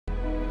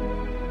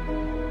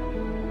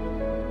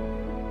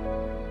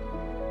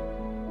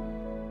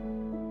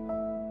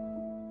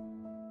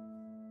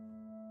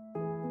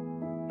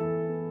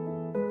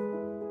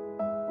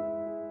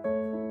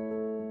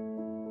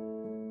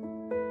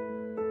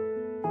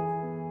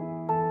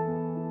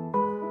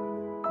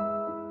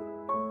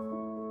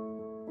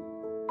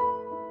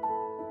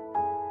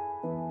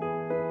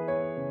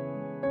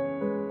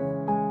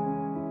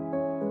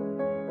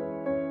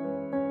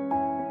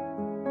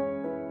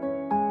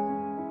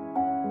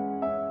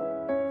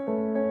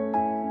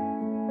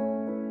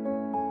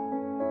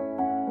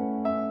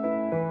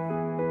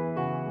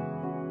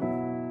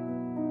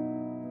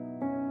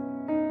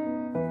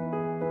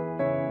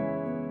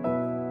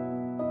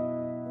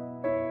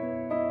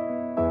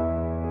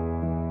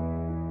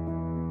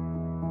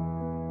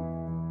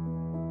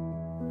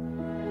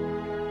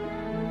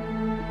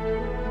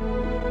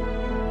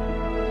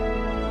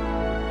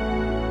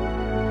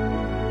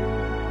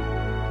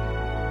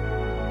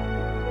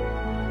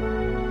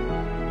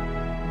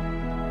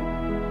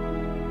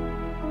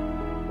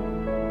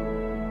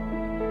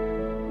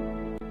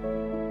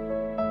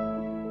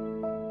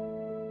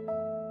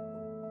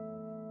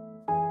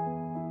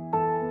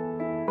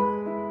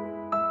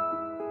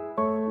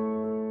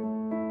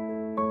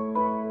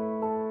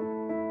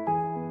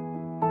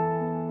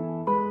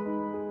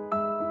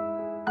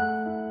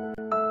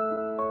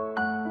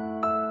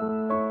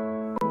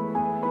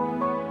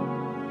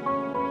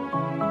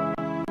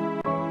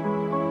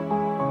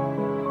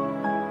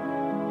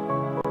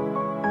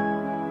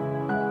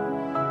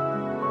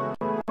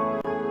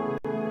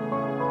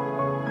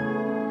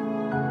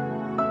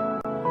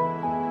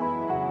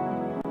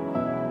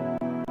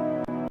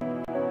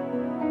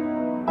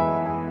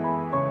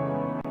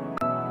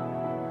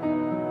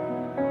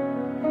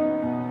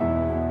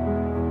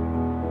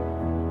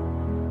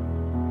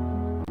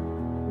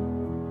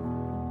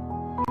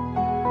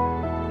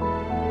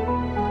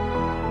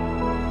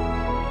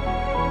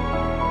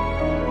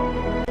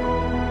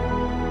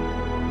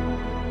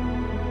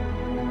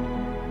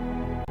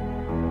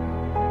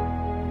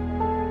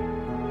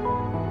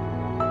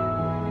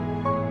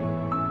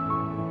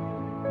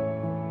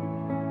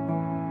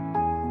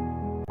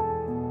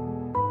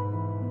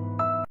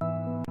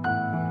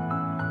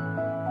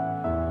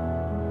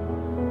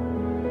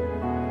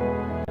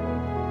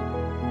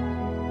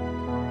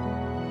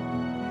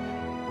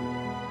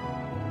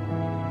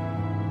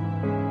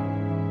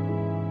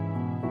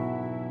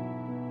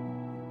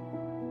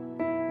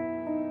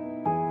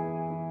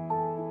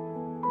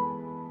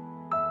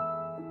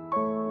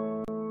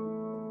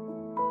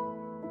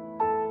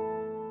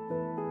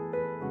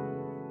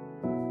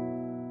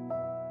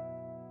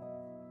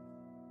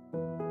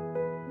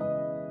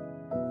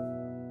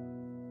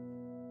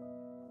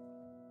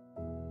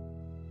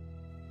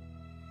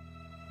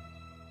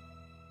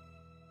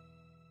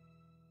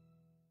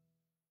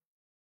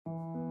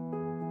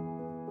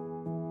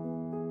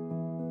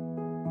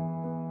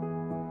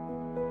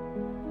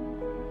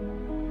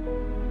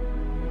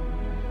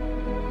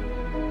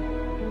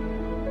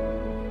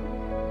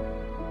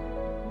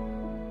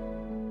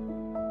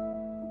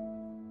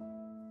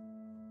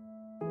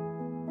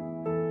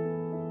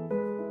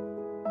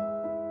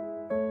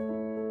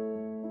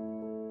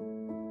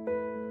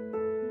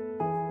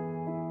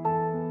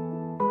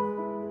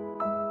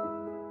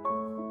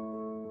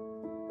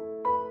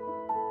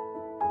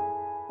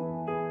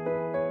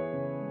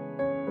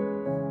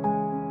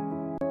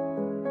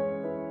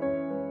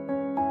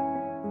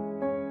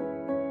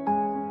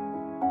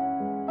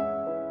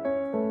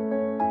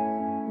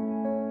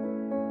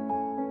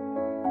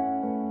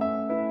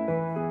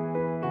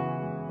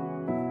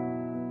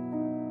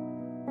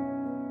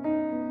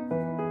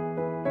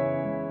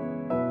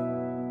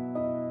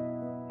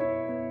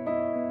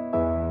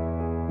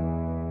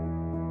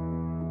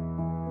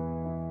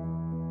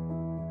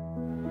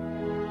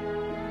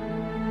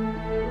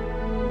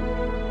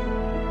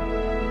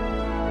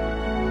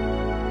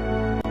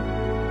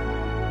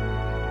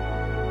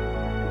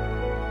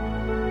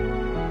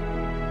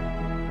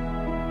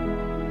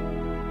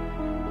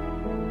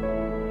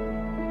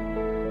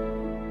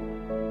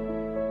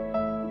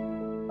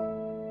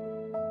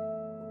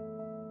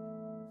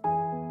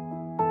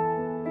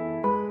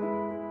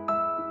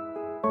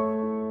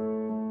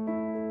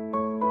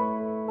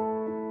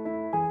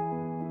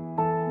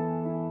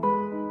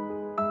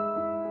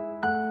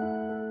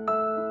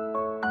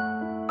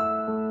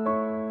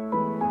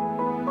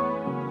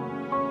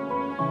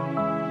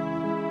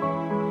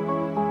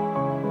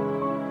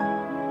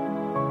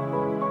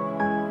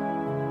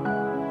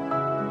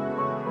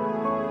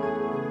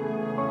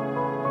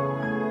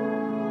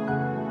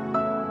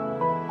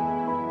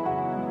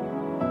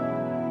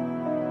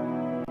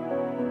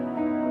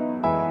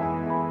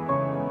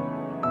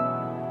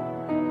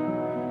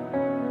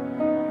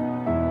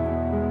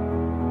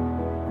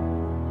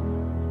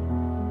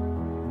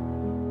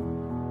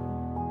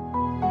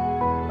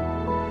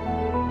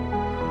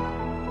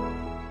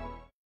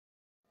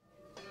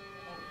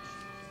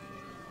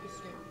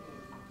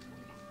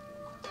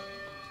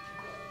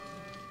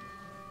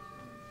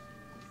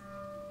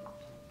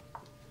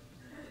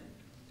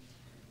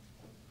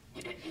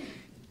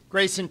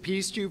Grace and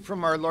peace to you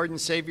from our Lord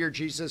and Savior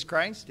Jesus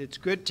Christ. It's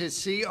good to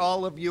see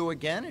all of you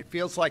again. It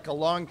feels like a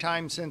long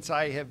time since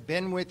I have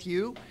been with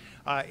you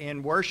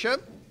in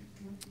worship.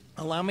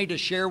 Allow me to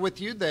share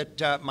with you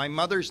that my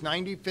mother's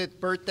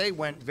 95th birthday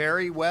went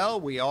very well.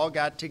 We all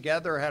got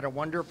together, had a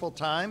wonderful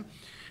time.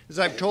 As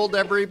I've told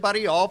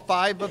everybody, all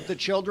 5 of the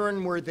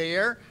children were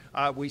there.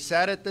 We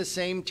sat at the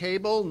same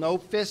table. No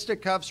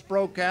fisticuffs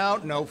broke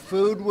out. No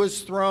food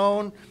was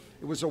thrown.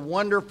 It was a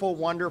wonderful,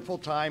 wonderful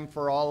time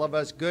for all of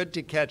us. Good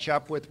to catch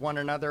up with one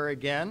another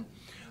again.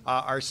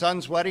 Our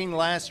son's wedding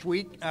last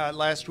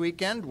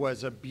weekend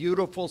was a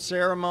beautiful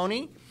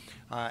ceremony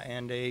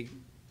and a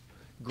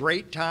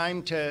great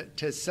time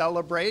to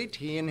celebrate.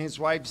 He and his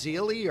wife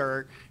Zelie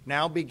are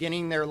now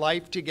beginning their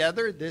life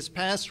together. This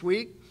past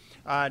week,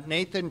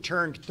 Nathan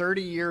turned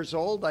 30 years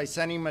old. I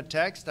sent him a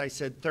text. I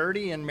said,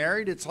 30 and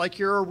married? It's like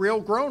you're a real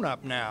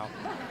grown-up now.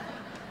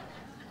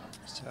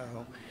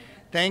 So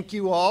thank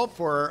you all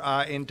for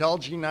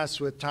indulging us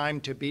with time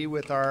to be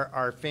with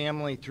our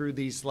family through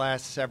these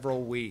last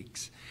several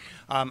weeks.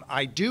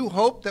 I do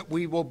hope that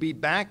we will be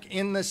back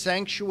in the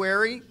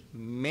sanctuary,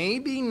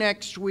 maybe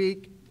next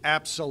week,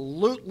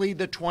 absolutely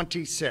the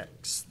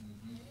 26th.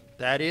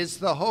 That is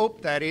the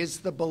hope, that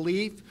is the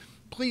belief.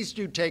 Please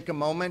do take a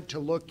moment to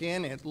look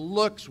in. It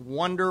looks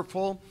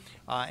wonderful,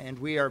 and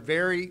we are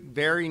very,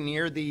 very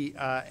near the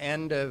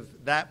end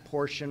of that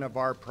portion of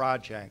our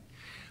project.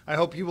 I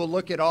hope you will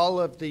look at all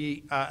of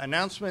the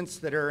announcements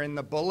that are in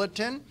the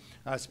bulletin,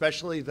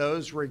 especially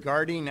those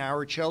regarding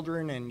our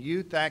children and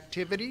youth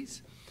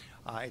activities.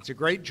 It's a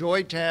great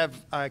joy to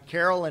have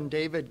Carol and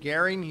David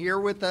Gehring here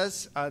with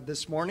us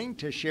this morning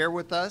to share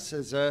with us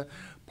as a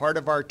part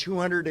of our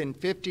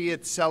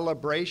 250th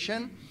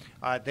celebration.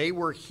 They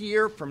were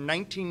here from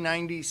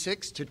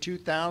 1996 to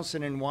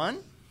 2001.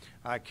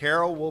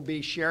 Carol will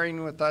be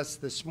sharing with us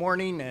this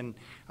morning, and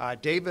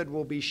David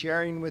will be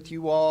sharing with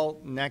you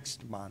all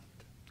next month.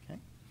 Okay?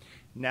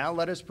 Now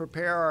let us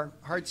prepare our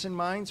hearts and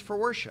minds for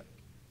worship.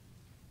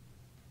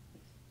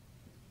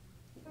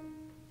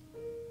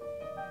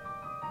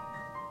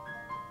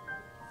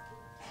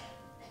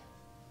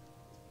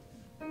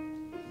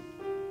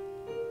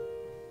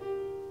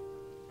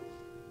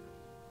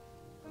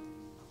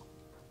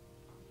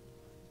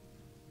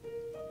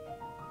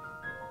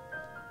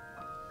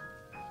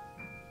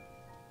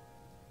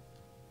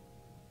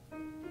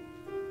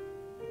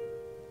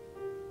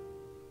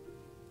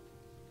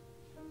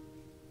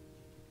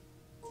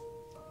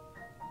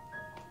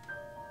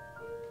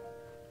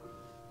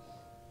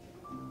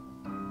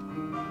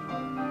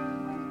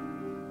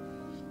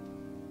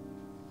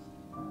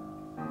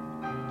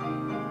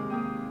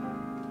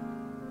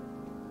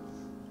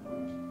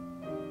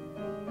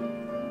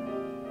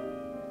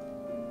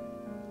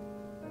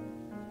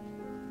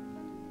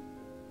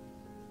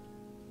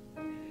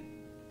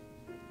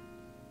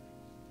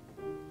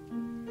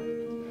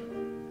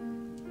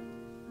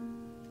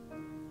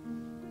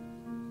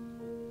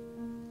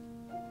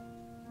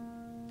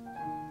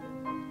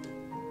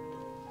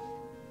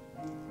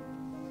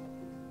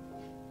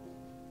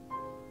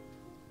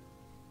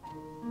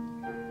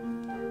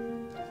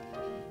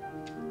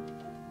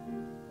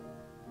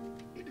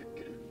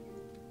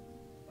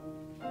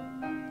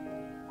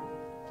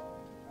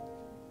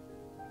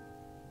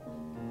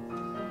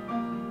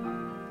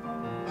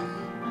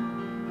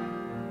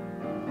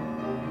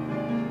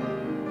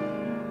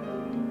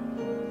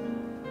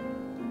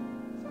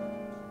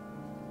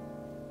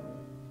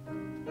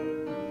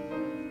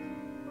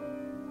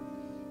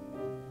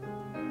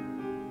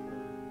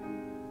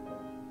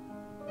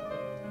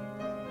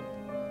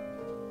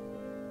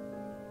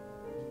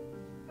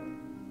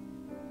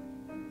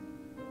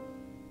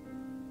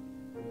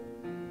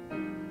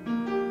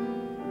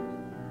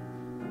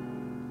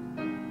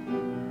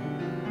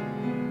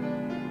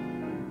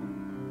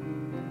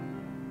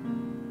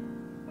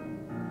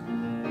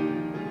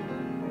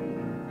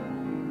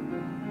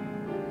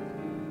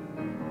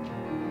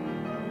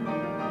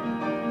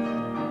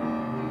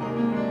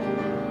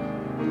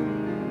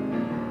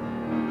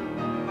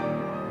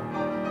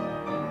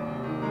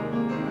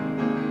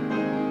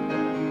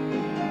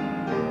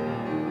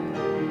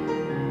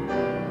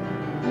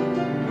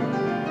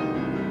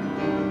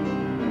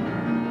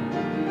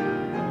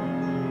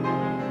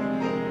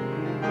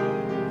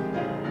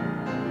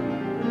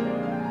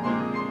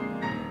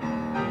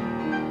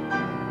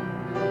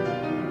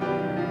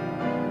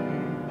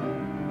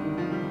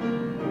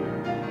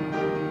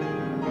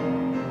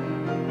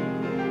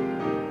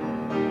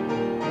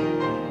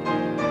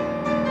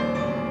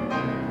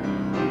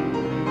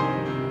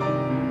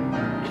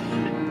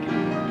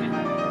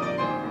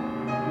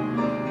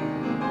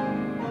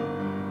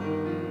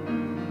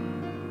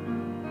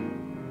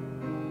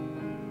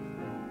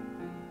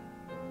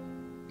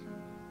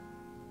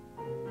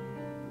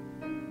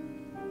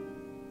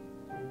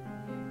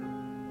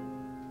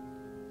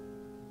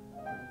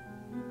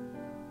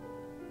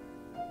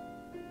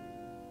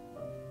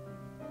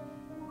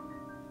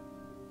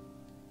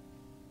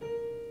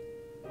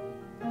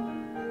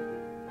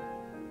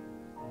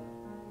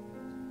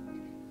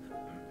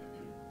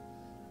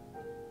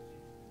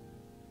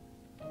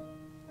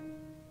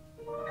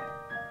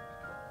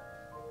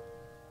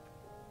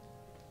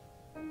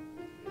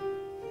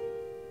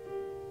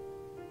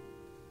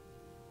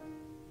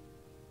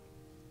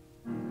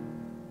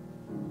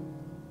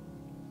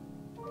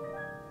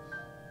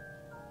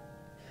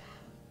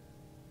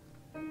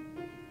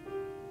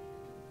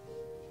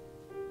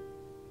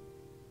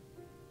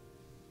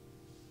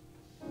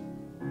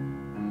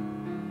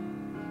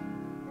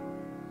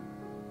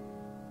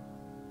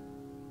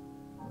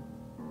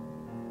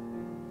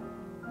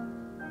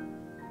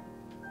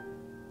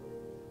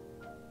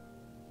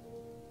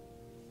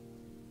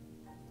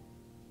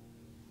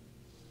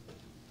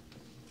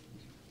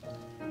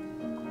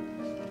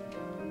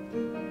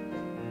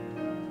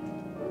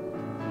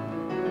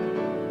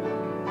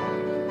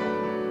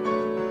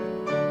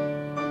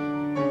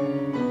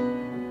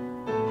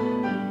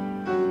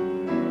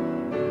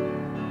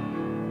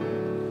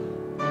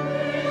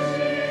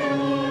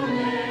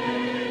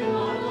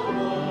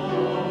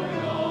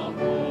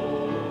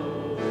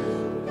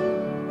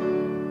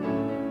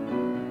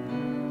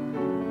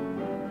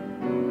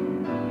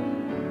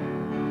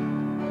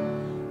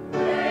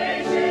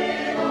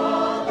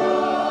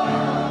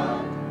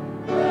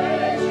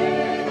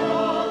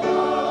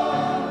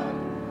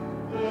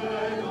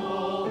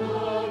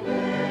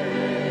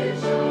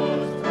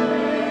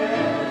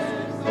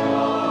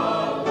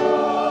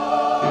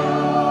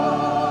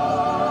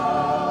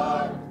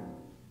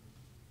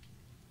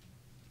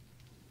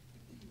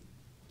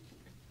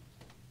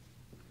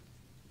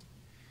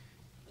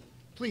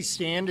 Please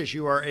stand as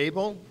you are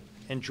able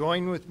and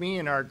join with me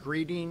in our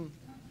greeting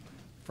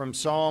from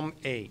Psalm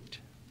 8.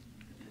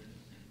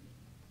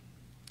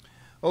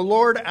 O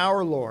Lord,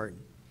 our Lord,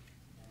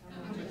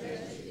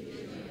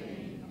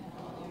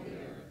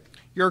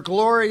 your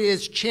glory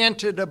is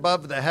chanted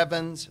above the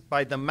heavens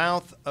by the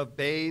mouth of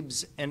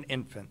babes and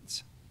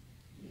infants.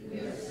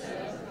 You have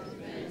set up a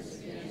defense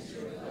against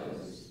your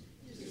foes,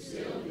 to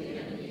still the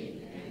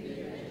enemy and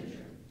the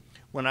avenger.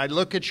 When I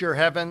look at your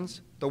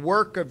heavens, the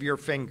work of your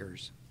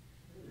fingers,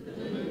 the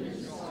moon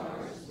and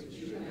stars which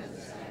you have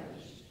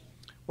established.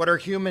 What are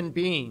human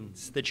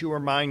beings that you are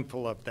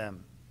mindful of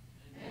them?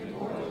 And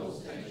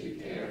mortals that you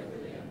care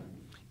for them.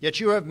 Yet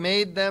you have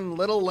made them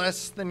little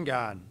less than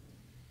God.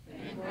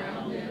 And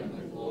crowned them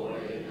with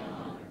glory and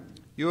honor.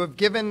 You have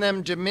given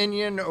them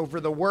dominion over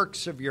the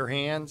works of your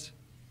hands.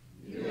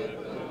 You have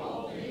put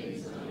all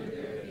things under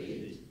their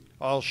feet.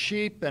 All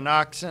sheep and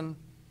oxen,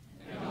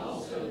 And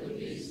also the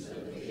beasts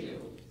of the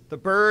field. the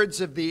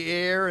birds of the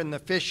air and the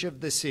fish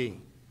of the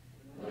sea.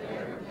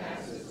 Whatever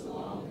passes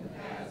along the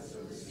paths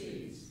of the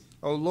seas.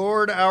 O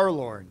Lord, our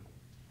Lord.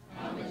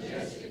 How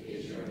majestic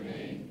is your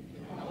name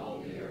in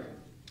all the earth.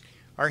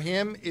 Our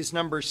hymn is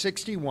number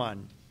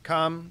 61,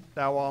 Come,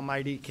 Thou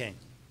Almighty King.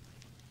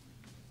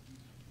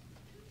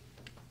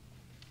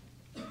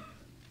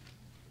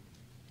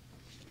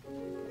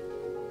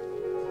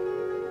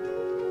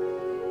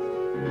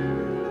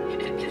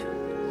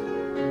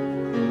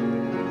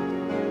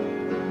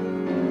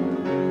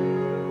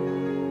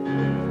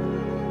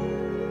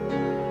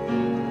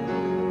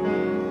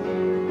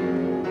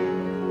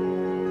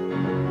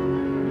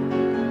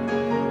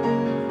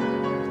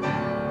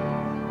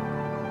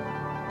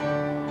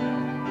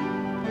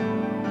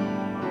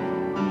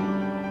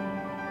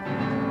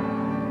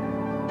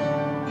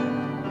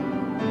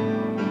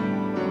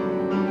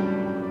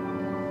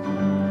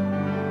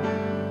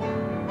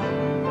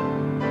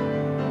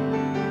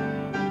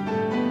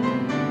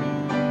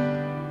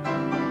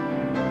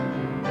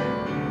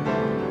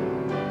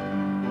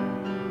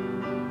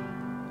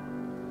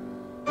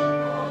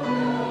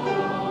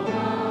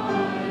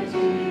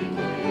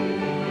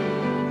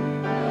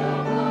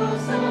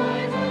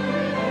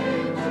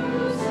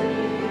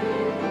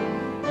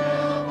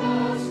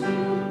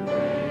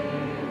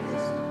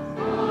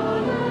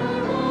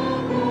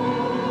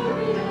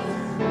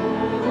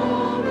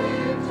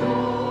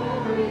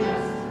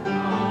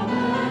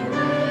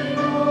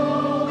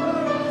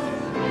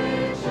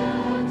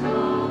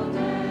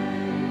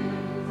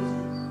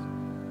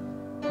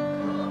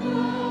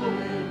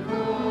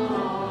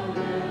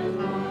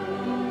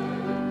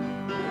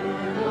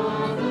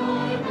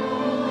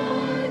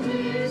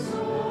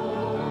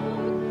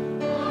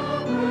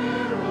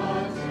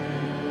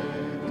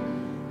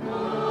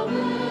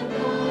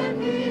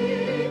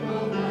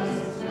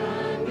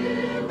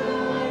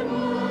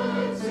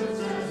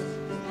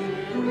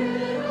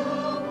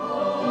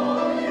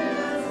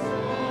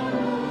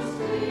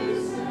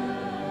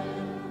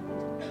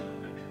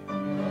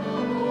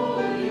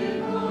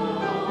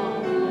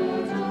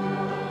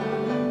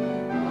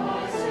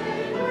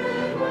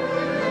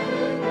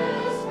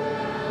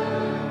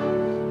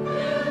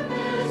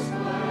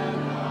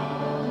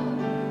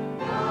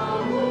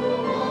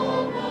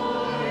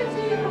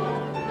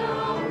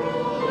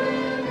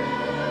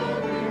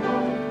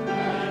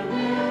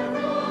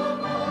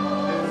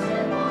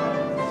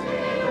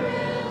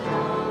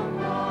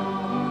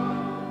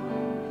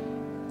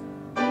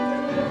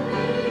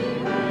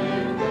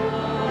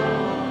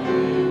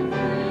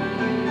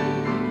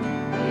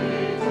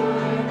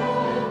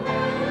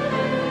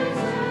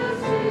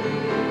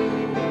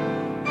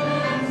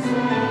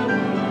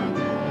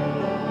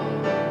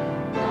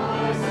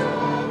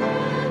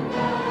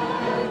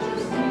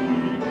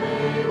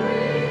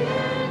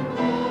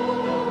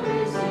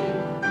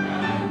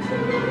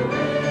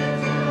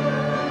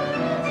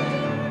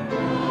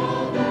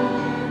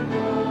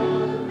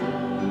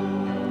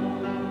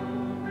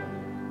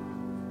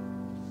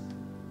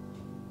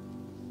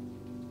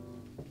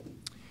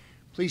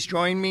 Please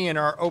join me in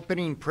our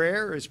opening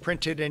prayer as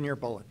printed in your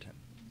bulletin.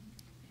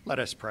 Let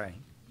us pray.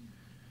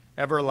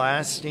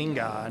 Everlasting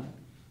God,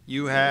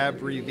 you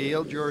have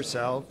revealed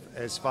yourself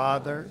as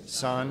Father,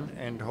 Son,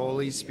 and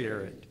Holy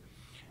Spirit,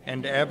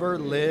 and ever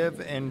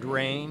live and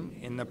reign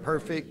in the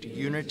perfect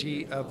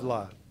unity of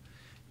love.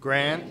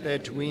 Grant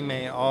that we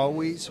may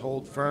always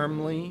hold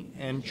firmly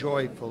and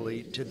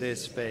joyfully to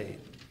this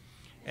faith,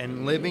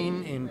 and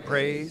living in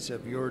praise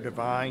of your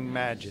divine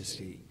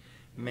majesty,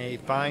 may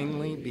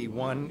finally be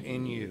one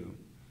in you,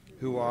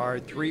 who are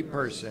three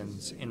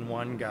persons in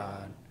one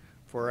God,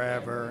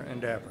 forever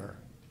and ever.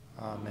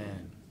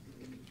 Amen.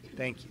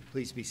 Thank you.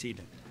 Please be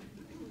seated.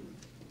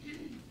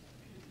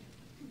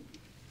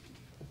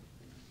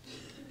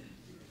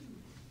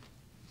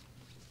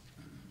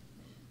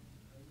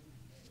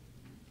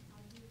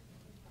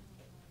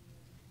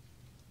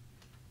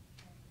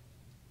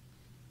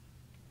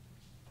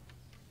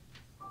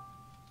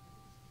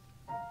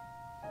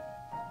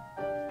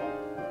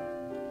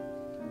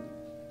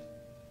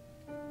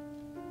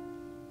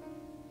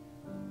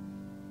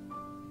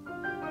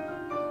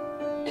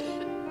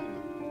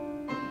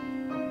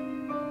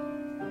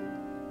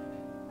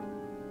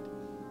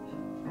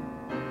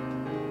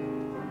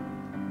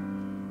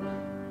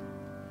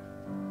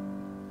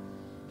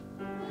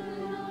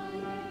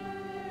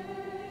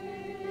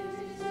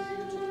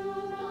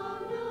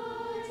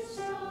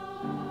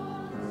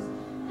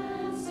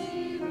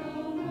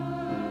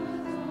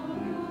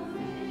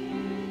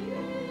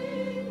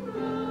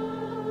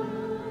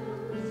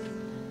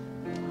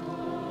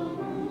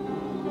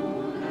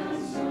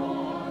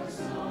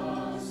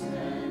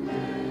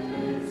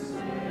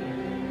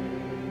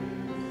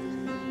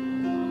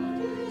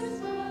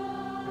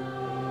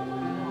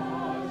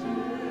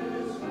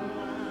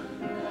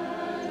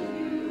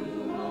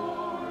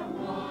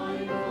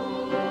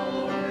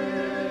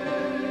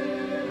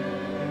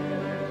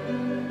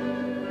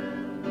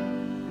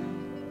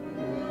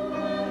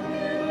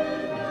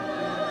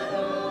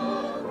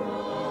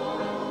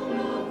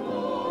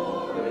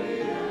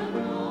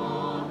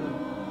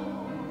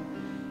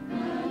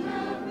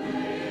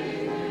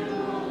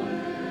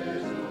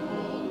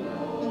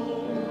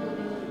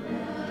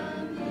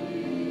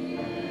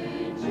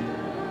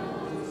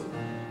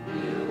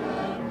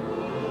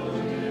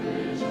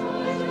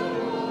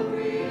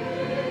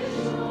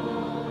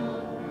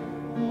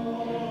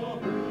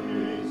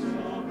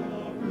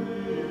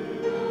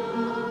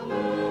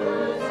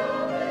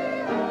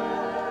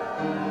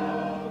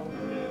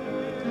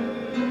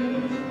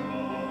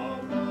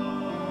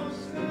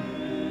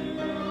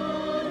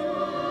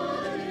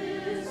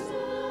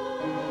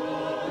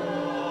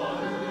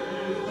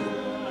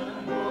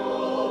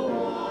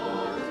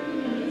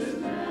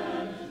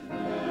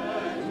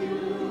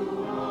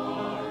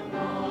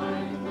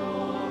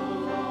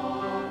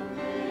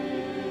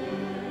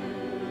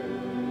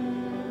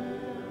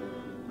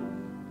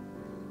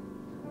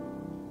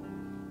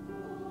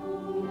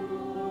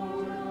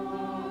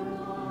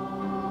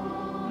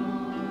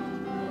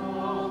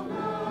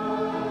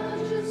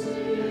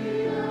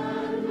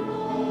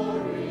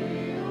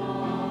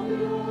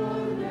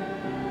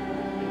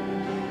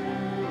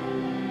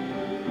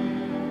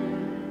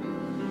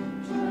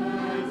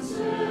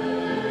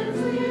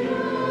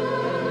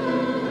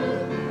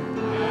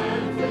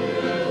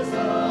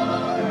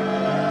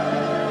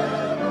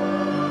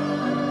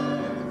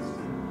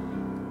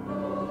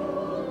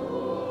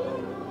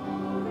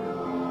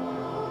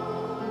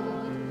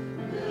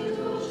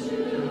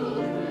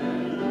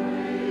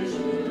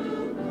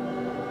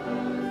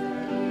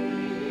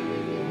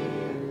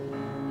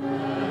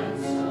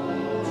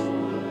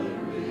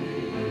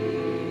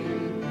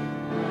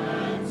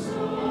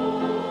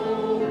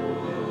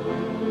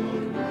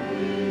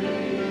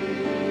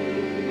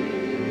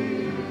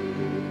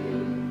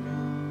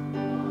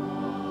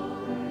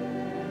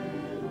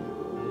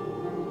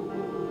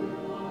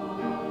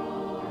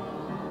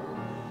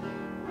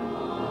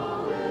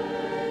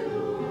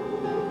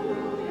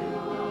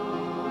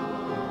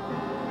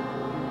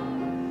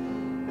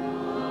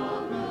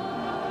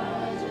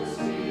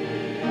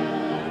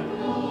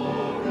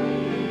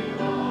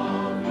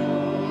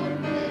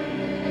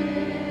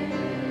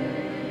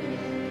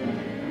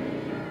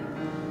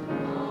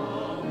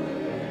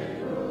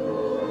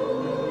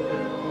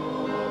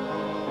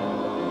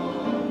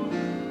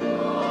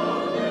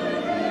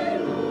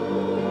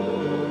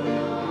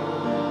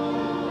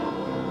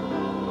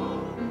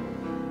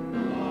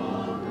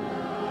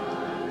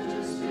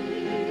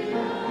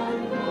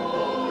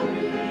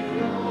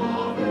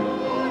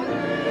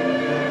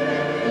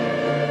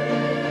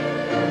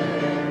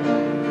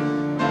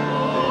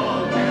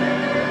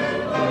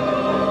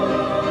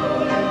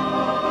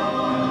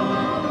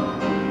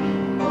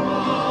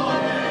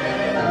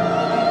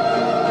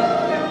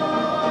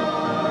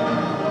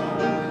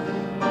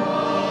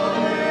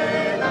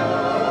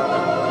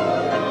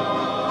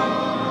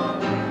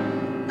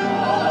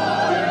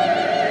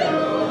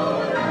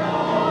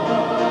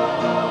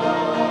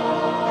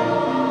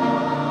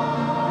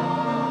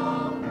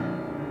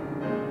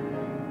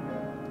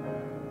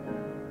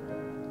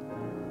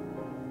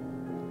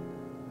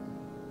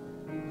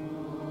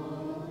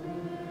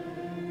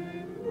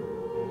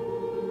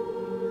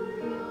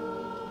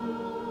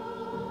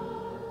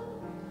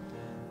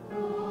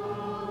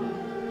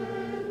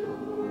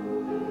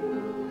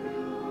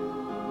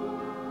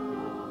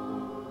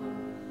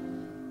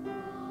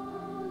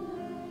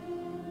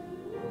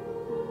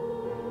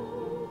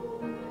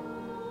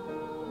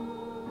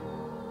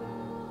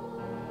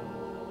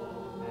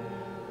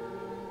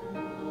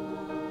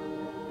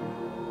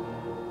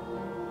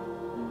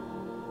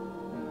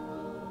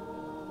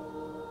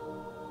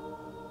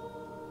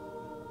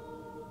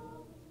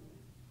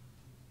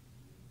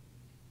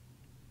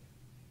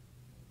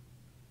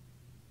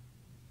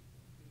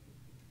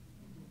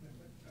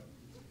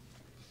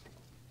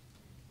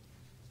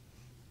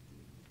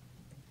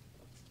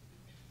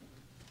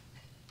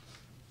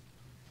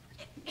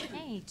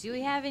 right. Do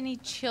we have any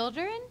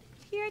children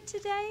here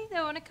today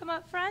that want to come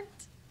up front?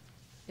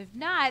 If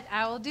not,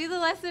 I will do the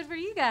lesson for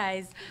you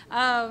guys.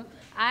 I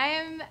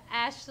am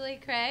Ashley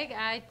Craig.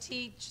 I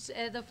teach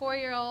the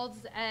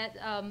 4-year-olds at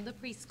the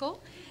preschool.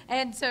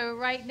 And so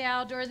right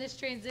now during this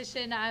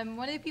transition, I'm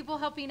one of the people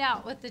helping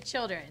out with the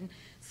children.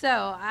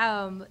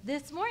 So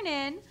this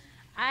morning,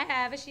 I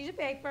have a sheet of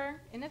paper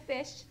and a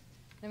fish.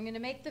 I'm going to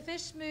make the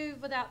fish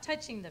move without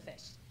touching the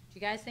fish. Do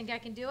you guys think I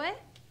can do it?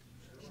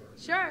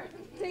 Sure.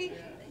 See,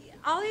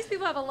 all these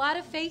people have a lot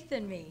of faith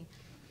in me.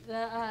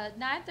 The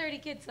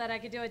 9:30 kids said I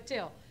could do it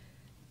too.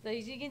 So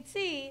as you can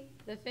see,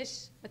 the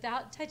fish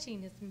without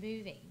touching is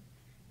moving.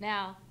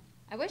 Now,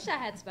 I wish I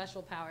had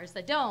special powers.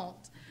 I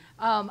don't.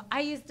 I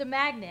used a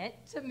magnet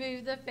to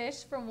move the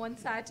fish from one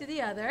side to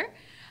the other.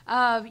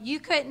 You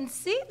couldn't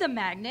see the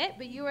magnet,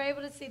 but you were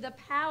able to see the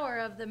power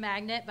of the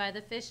magnet by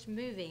the fish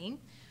moving.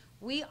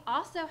 We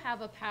also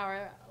have a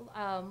power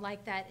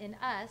like that in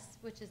us,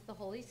 which is the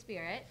Holy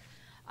Spirit,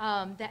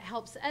 that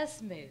helps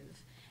us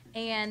move.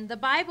 And the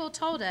Bible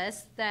told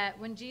us that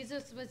when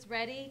Jesus was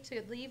ready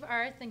to leave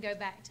earth and go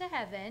back to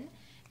heaven,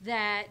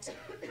 that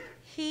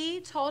he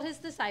told his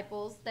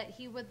disciples that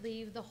he would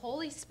leave the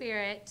Holy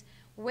Spirit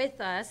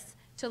with us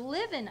to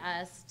live in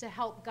us to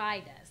help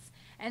guide us.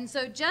 And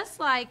so just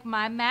like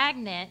my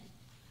magnet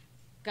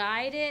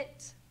guided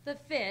the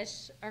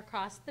fish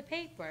across the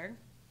paper,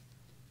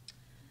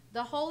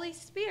 the Holy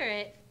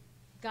Spirit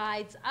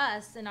guides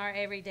us in our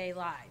everyday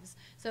lives.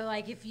 So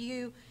like if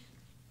you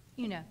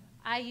know,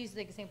 I use the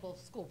example of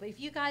school, but if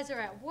you guys are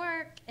at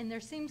work and there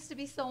seems to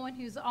be someone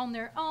who's on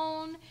their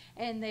own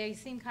and they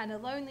seem kind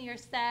of lonely or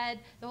sad,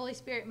 the Holy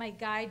Spirit might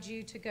guide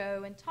you to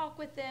go and talk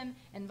with them,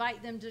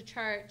 invite them to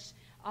church,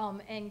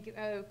 and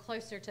go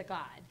closer to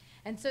God.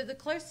 And so the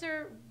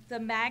closer the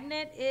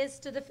magnet is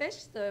to the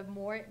fish, the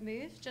more it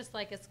moves, just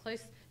like as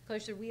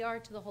closer we are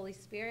to the Holy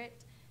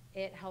Spirit,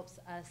 it helps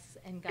us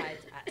and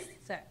guides us.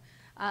 So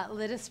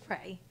let us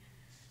pray.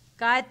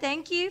 God,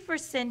 thank you for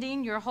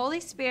sending your Holy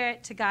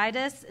Spirit to guide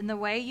us in the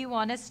way you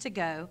want us to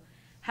go.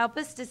 Help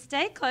us to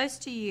stay close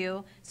to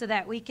you so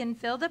that we can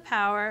feel the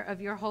power of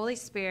your Holy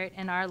Spirit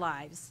in our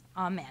lives.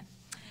 Amen.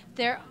 If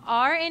there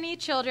are any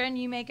children,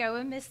 you may go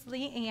with Miss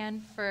Lee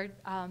Ann for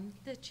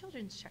the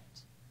children's church.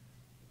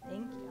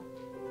 Thank you.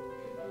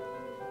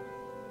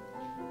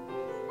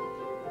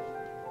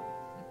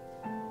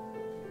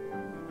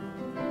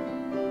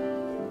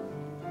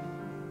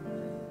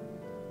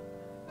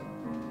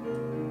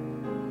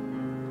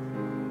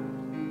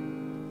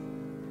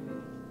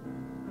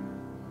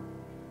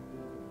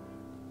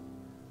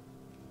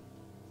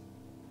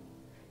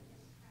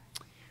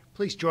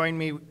 Please join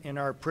me in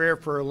our prayer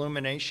for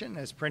illumination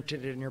as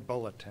printed in your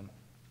bulletin.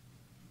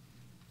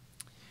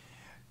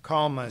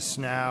 Calm us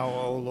now,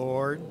 O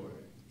Lord,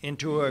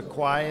 into a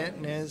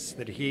quietness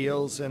that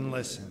heals and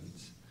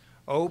listens.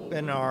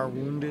 Open our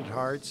wounded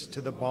hearts to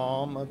the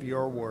balm of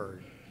your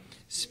word.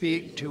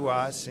 Speak to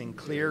us in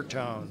clear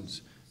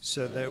tones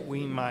so that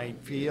we might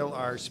feel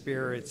our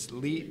spirits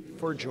leap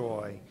for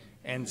joy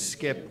and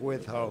skip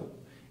with hope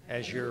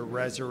as your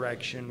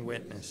resurrection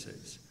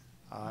witnesses.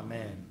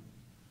 Amen.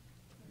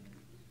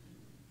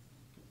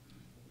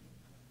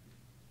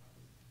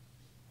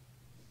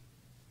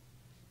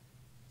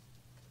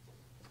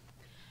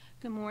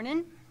 Good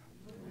morning.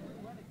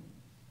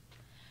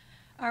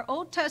 Our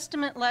Old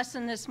Testament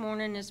lesson this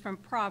morning is from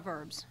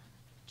Proverbs,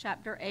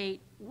 chapter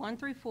 8, 1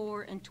 through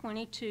 4, and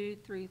 22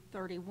 through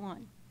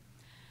 31.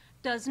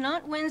 Does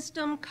not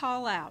wisdom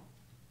call out?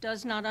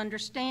 Does not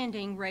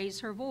understanding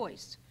raise her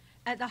voice?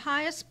 At the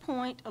highest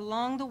point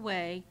along the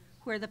way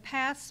where the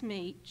paths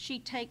meet, she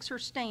takes her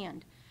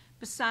stand.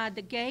 Beside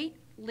the gate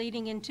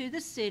leading into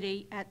the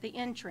city at the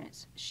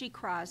entrance, she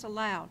cries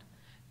aloud.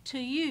 To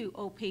you,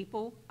 O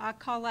people, I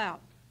call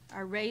out. I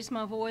raise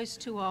my voice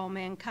to all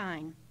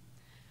mankind.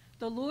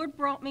 The Lord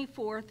brought me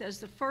forth as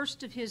the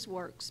first of his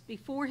works,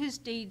 before his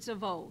deeds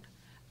of old.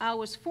 I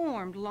was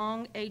formed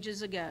long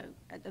ages ago,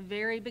 at the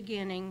very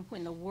beginning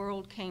when the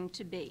world came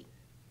to be.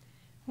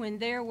 When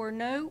there were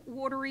no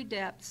watery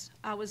depths,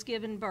 I was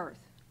given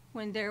birth.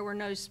 When there were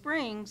no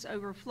springs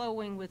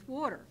overflowing with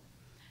water.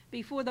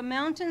 Before the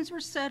mountains were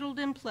settled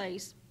in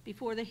place,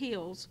 before the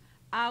hills,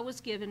 I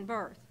was given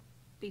birth.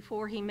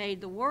 Before he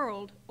made the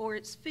world, or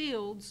its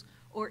fields,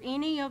 or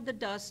any of the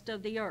dust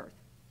of the earth.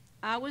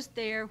 I was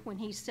there when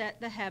he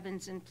set the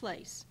heavens in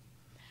place.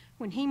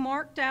 When he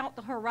marked out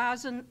the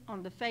horizon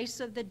on the face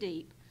of the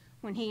deep,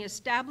 when he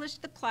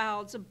established the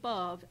clouds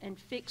above and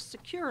fixed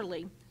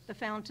securely the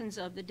fountains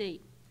of the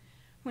deep.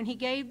 When he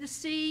gave the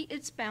sea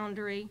its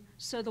boundary,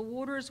 so the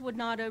waters would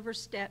not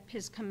overstep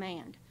his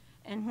command.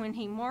 And when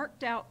he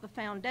marked out the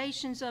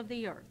foundations of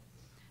the earth.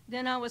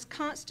 Then I was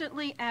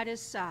constantly at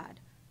his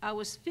side. I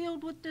was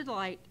filled with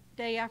delight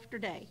day after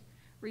day.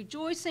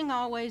 Rejoicing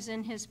always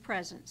in his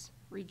presence,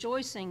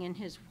 rejoicing in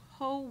his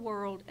whole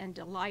world and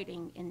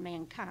delighting in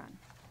mankind.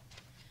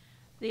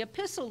 The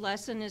epistle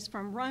lesson is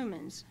from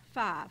Romans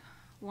 5,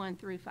 1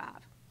 through 5.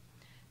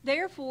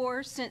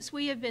 Therefore, since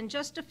we have been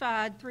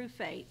justified through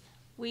faith,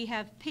 we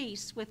have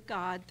peace with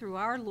God through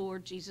our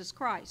Lord Jesus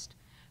Christ,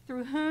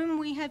 through whom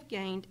we have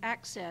gained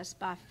access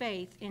by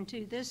faith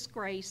into this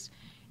grace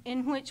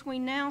in which we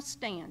now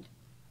stand,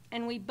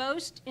 and we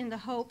boast in the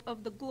hope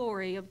of the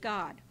glory of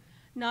God.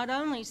 Not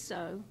only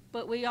so,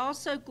 but we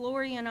also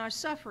glory in our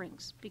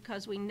sufferings,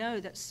 because we know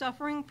that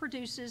suffering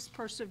produces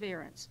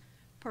perseverance,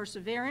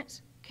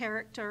 perseverance,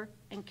 character,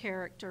 and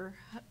character,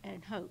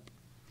 and hope.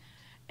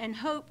 And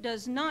hope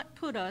does not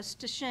put us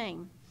to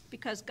shame,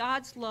 because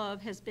God's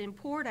love has been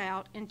poured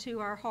out into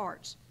our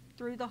hearts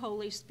through the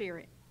Holy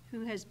Spirit,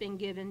 who has been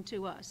given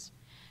to us.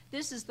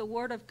 This is the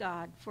word of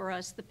God for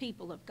us, the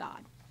people of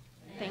God.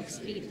 Thanks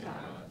be to God.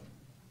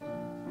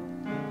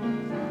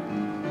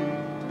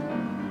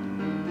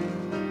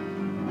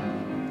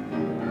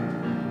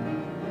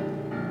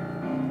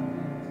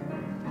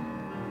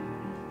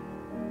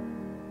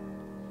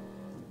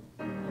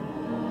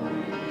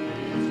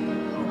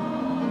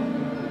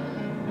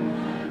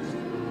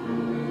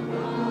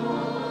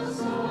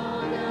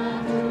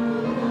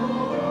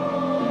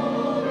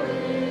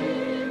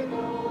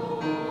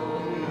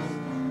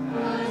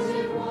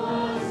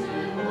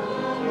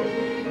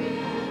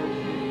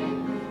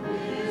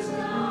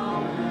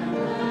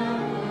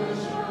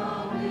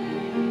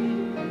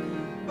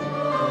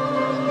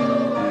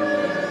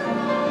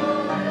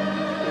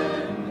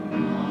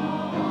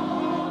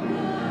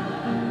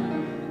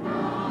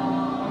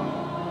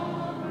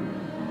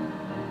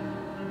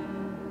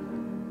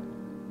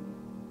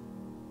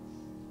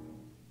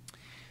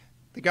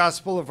 The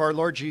Gospel of our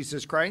Lord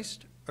Jesus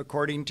Christ,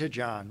 according to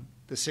John,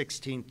 the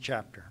 16th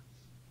chapter.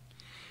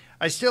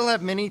 I still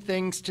have many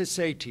things to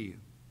say to you,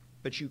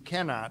 but you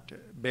cannot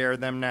bear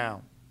them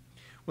now.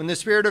 When the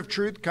Spirit of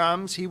truth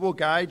comes, he will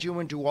guide you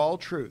into all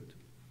truth.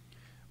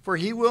 For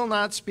he will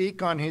not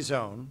speak on his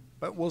own,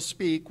 but will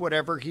speak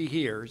whatever he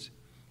hears,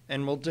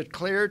 and will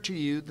declare to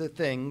you the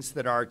things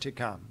that are to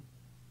come.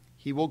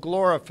 He will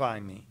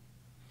glorify me,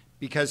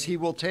 because he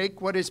will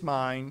take what is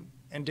mine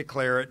and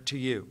declare it to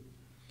you.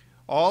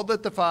 All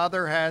that the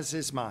Father has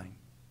is mine.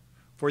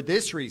 For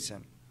this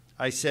reason,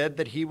 I said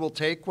that he will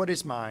take what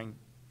is mine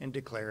and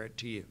declare it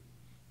to you.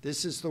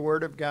 This is the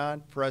word of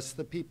God for us,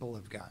 the people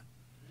of God.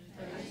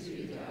 Thanks be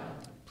to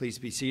God. Please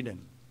be seated.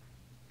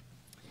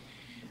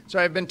 So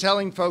I've been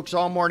telling folks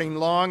all morning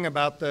long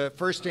about the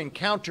first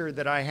encounter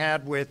that I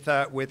had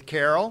with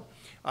Carol.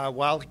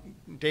 While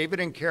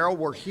David and Carol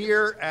were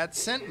here at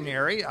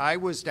Centenary, I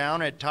was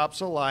down at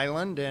Topsail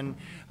Island and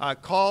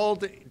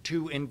called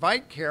to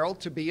invite Carol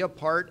to be a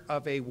part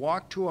of a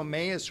Walk to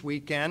Emmaus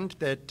weekend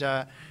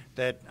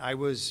that I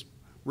was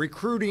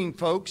recruiting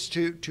folks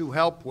to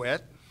help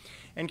with.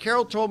 And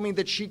Carol told me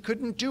that she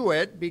couldn't do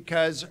it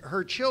because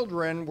her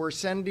children were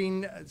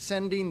sending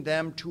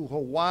them to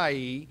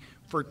Hawaii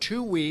for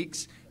 2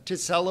 weeks to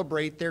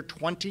celebrate their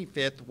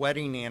 25th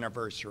wedding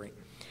anniversary.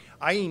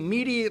 I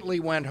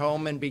immediately went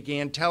home and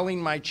began telling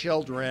my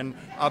children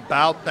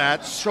about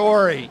that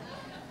story,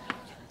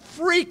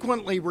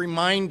 frequently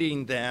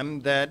reminding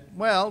them that,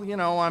 well, you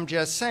know, I'm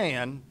just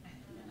saying.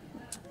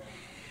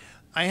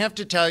 I have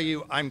to tell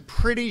you, I'm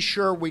pretty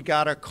sure we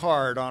got a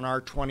card on our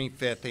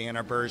 25th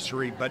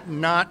anniversary, but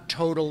not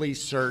totally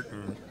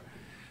certain.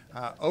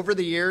 Over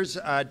the years,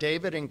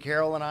 David and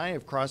Carol and I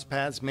have crossed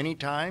paths many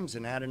times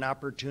and had an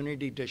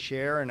opportunity to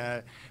share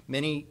in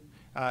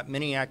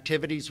many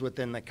activities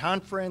within the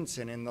conference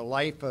and in the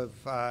life of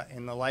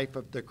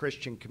the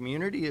Christian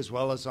community, as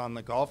well as on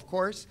the golf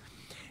course.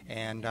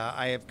 And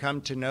I have come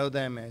to know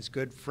them as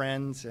good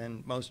friends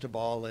and most of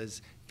all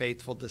as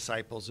faithful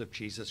disciples of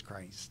Jesus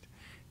Christ.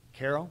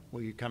 Carol,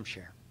 will you come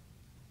share?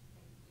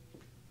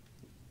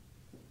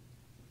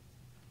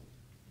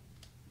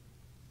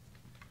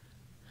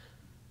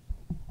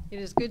 It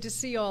is good to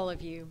see all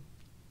of you.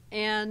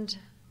 And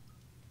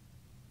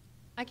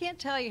I can't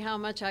tell you how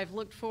much I've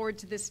looked forward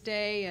to this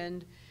day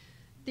and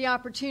the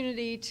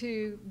opportunity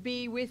to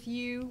be with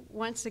you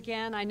once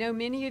again. I know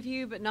many of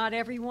you, but not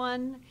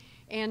everyone.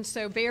 And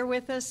so bear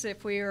with us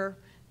if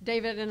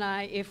David and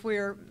I, if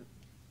we're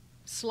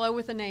slow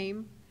with a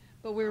name,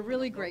 but we're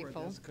really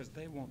grateful. Because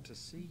they want to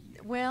see you.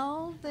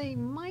 Well, they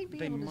might be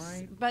They able to,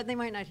 might. but they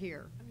might not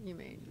hear, you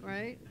mean,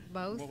 right?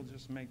 Both? We'll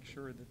just make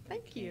sure that they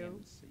Thank can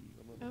you. see you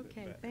a little bit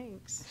Okay, better.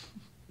 thanks.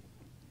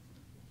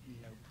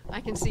 Yep. I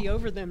can see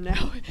over them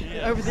now,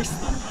 over this.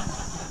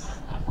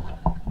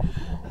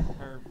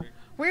 Perfect.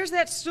 Where's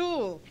that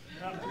stool?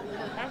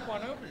 Have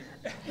one over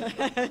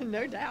here.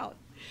 No doubt.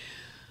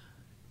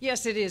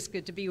 Yes, it is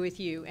good to be with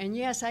you. And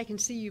yes, I can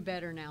see you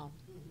better now.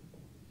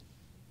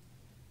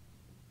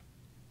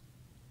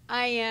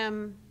 I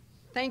am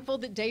thankful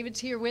that David's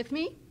here with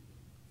me.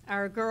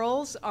 Our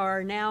girls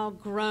are now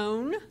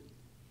grown,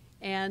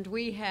 and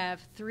we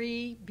have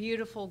 3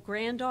 beautiful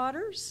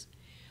granddaughters.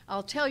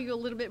 I'll tell you a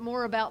little bit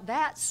more about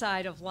that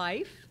side of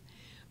life,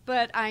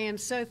 but I am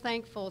so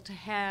thankful to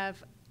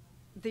have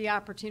the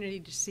opportunity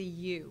to see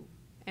you,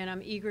 and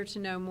I'm eager to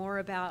know more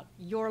about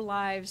your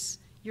lives,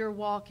 your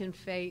walk in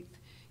faith,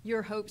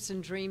 your hopes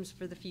and dreams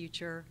for the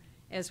future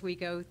as we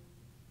go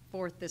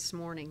forth this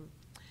morning.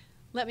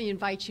 Let me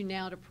invite you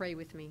now to pray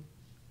with me.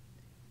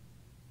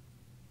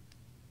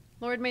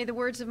 Lord, may the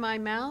words of my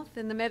mouth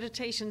and the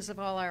meditations of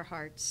all our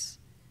hearts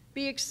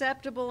be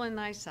acceptable in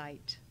thy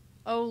sight,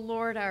 O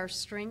Lord, our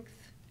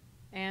strength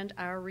and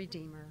our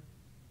Redeemer.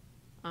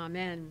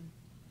 Amen.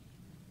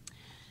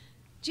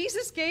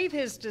 Jesus gave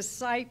his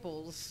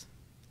disciples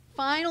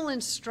final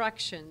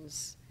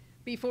instructions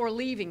before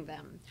leaving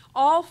them.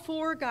 All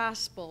four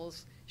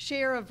Gospels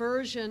share a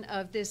version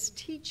of this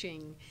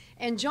teaching,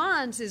 and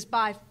John's is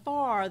by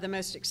far the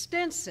most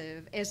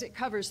extensive, as it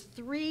covers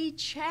 3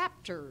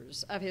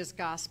 chapters of his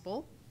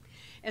Gospel,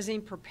 as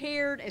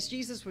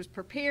Jesus was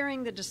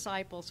preparing the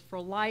disciples for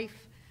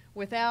life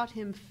without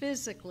him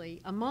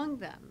physically among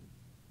them.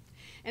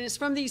 And it's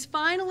from these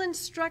final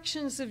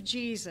instructions of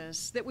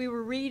Jesus that we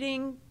were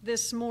reading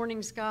this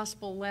morning's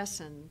gospel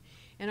lesson.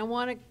 And I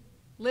want to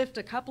lift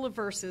a couple of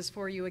verses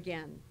for you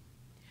again.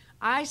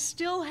 I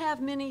still have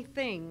many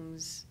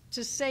things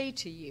to say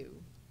to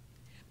you,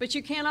 but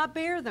you cannot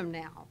bear them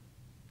now.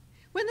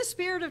 When the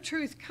Spirit of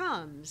truth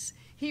comes,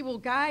 he will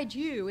guide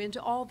you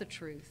into all the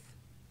truth.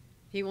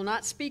 He will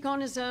not speak on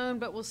his own,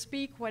 but will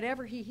speak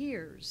whatever he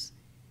hears,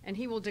 and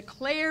he will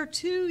declare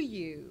to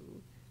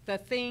you the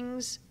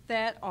things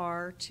that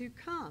are to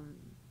come.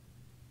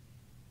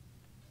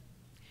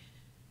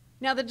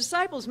 Now, the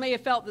disciples may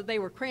have felt that they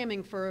were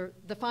cramming for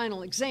the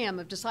final exam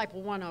of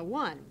Disciple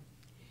 101.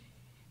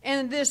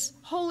 And this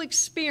whole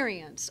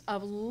experience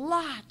of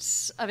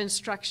lots of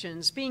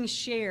instructions being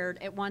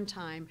shared at one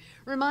time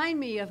remind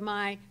me of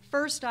my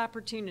first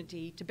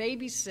opportunity to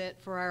babysit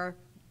for our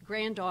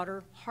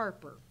granddaughter,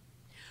 Harper.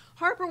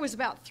 Harper was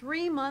about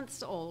 3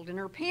 months old, and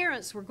her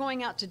parents were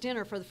going out to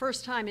dinner for the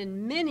first time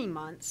in many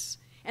months,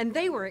 and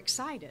they were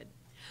excited.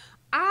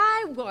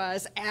 I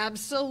was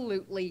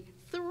absolutely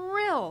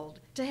thrilled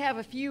to have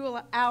a few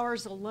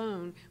hours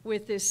alone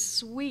with this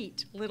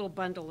sweet little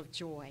bundle of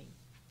joy.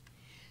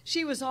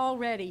 She was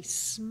already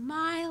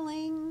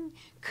smiling,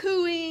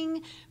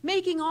 cooing,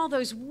 making all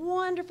those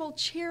wonderful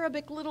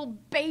cherubic little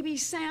baby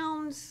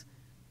sounds.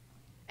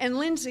 And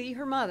Lindsay,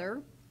 her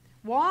mother,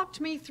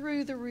 walked me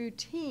through the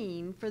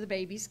routine for the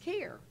baby's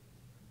care.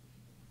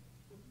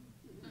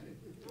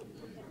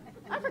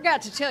 I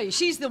forgot to tell you,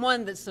 she's the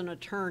one that's an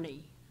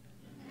attorney.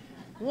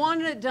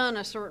 Wanted it done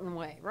a certain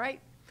way,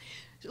 right?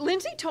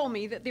 Lindsay told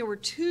me that there were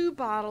 2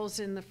 bottles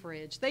in the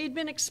fridge. They had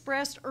been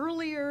expressed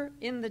earlier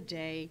in the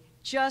day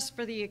just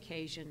for the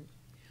occasion.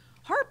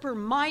 Harper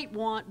might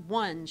want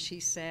 1, she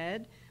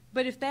said,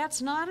 but if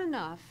that's not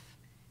enough,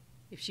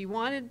 if she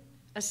wanted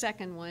a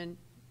second one,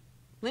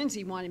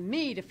 Lindsay wanted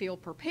me to feel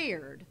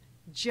prepared,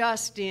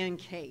 just in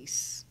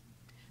case.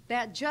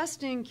 That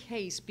just in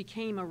case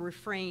became a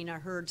refrain I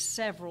heard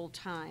several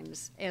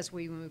times as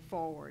we moved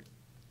forward.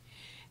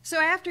 So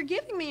after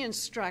giving me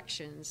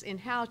instructions in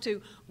how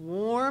to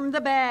warm the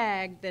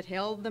bag that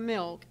held the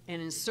milk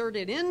and insert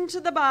it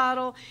into the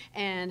bottle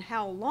and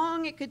how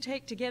long it could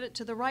take to get it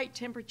to the right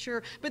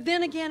temperature, but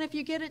then again, if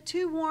you get it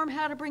too warm,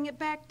 how to bring it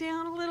back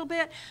down a little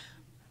bit,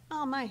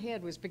 oh, my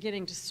head was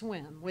beginning to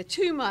swim with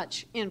too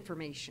much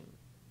information.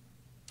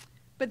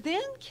 But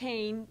then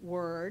came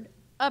word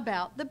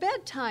about the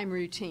bedtime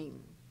routine.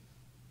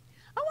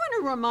 I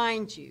want to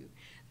remind you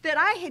that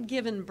I had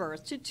given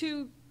birth to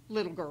 2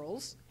 little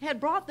girls,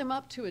 had brought them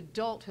up to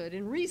adulthood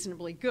in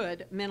reasonably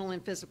good mental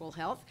and physical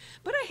health,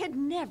 but I had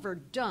never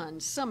done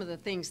some of the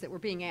things that were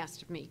being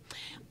asked of me.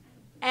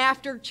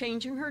 After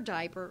changing her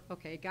diaper,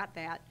 okay, got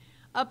that,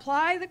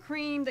 apply the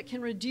cream that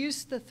can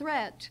reduce the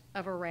threat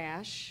of a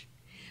rash,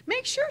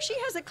 make sure she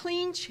has a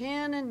clean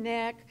chin and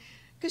neck,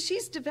 because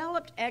she's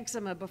developed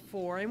eczema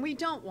before and we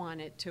don't want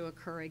it to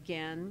occur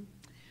again.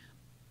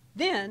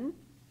 Then,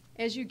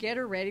 as you get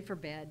her ready for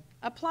bed,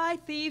 apply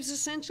Thieves'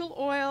 essential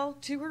oil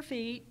to her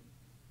feet.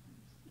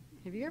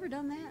 Have you ever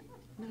done that?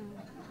 No.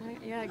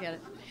 Yeah, I get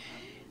it.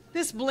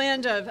 This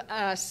blend of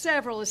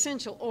several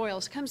essential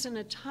oils comes in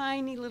a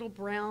tiny little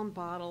brown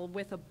bottle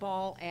with a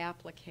ball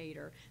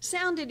applicator.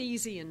 Sounded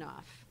easy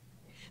enough.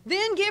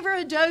 Then give her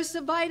a dose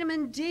of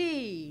vitamin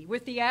D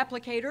with the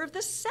applicator of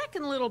the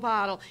second little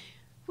bottle,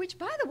 which,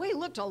 by the way,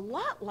 looked a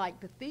lot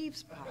like the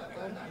Thieves' bottle.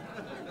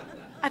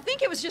 I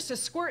think it was just a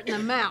squirt in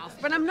the mouth,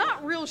 but I'm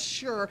not real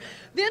sure.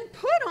 Then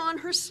put on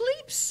her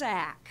sleep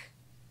sack.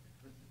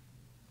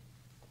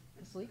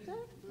 A sleep sack?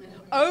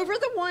 Over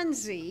the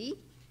onesie.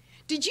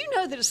 Did you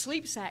know that a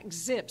sleep sack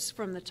zips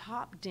from the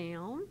top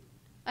down?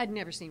 I'd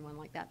never seen one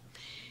like that.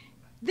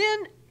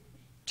 Then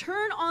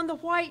turn on the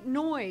white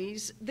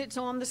noise that's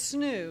on the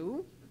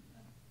snoo.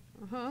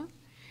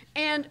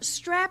 And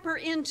strap her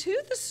into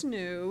the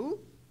snoo.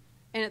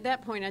 And at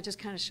that point, I just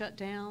kind of shut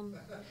down.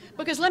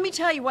 Because let me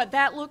tell you what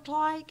that looked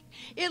like.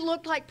 It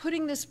looked like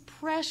putting this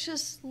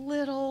precious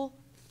little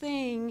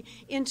thing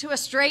into a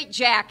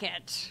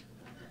straitjacket.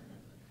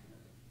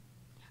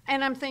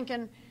 And I'm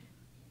thinking,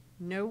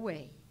 no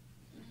way.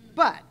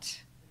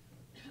 But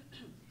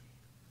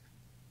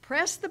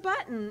press the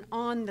button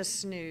on the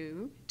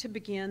snoo to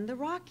begin the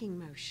rocking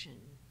motion.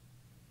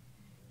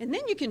 And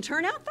then you can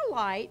turn out the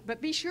light,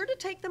 but be sure to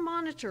take the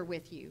monitor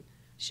with you.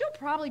 She'll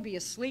probably be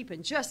asleep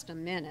in just a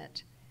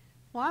minute.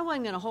 Well, I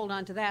wasn't going to hold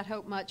on to that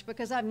hope much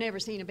because I've never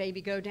seen a baby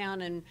go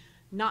down and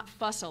not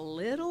fuss a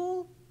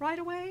little right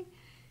away?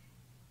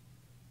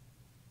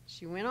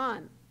 She went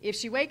on. If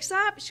she wakes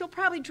up, she'll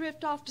probably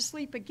drift off to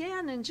sleep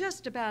again in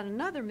just about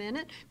another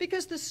minute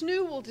because the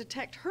snoo will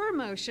detect her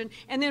motion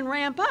and then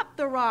ramp up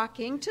the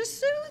rocking to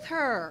soothe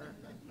her.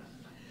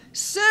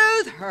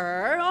 Soothe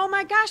her? Oh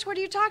my gosh, what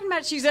are you talking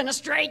about? She's in a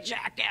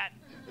straitjacket.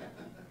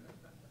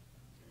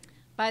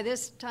 By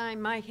this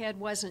time, my head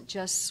wasn't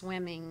just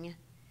swimming.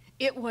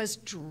 It was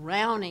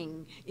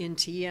drowning in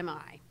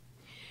TMI.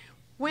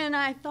 When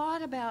I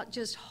thought about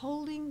just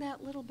holding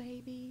that little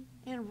baby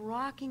and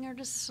rocking her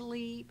to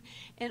sleep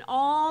and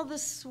all the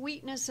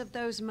sweetness of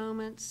those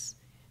moments,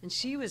 and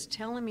she was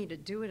telling me to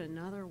do it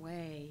another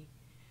way.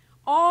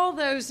 All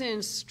those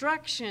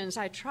instructions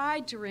I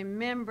tried to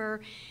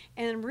remember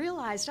and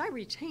realized I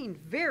retained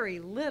very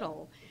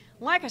little.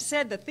 Like I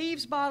said, the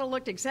thieves' bottle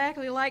looked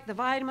exactly like the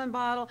vitamin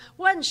bottle.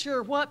 Wasn't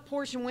sure what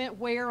portion went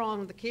where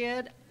on the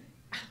kid.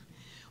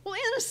 Well,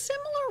 in a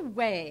similar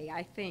way,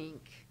 I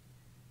think,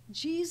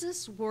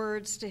 Jesus'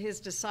 words to his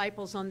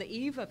disciples on the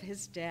eve of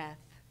his death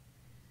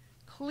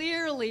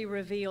clearly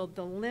revealed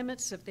the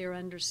limits of their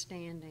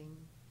understanding.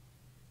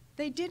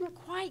 They didn't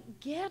quite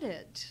get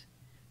it.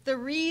 The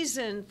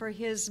reason for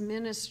his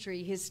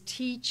ministry, his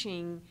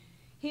teaching,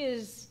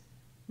 his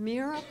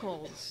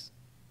miracles,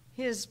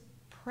 his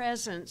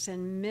presence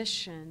and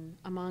mission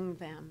among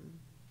them.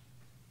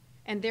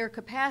 And their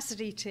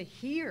capacity to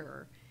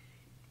hear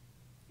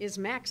is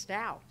maxed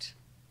out.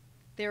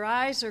 Their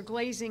eyes are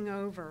glazing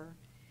over.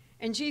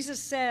 And Jesus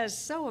says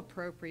so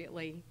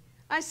appropriately,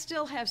 I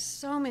still have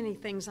so many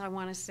things I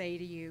want to say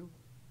to you,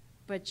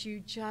 but you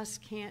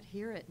just can't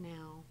hear it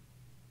now.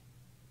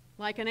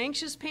 Like an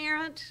anxious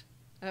parent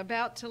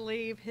about to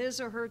leave his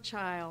or her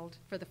child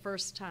for the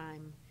first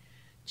time,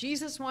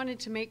 Jesus wanted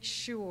to make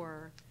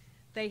sure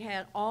they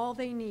had all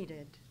they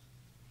needed,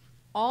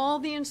 all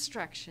the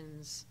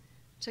instructions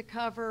to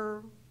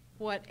cover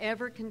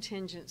whatever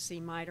contingency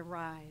might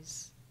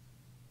arise,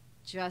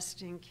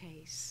 just in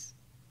case.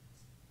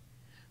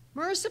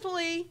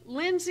 Mercifully,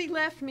 Lindsay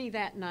left me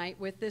that night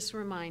with this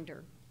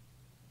reminder.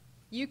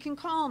 You can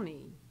call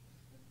me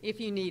if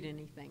you need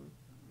anything.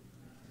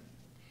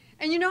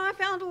 And you know, I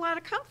found a lot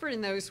of comfort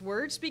in those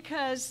words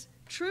because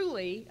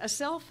truly a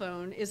cell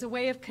phone is a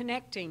way of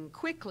connecting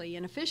quickly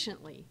and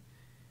efficiently.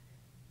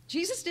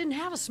 Jesus didn't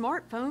have a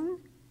smartphone,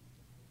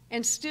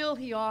 and still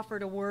he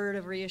offered a word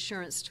of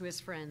reassurance to his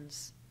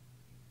friends.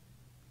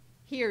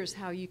 Here's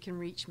how you can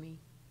reach me.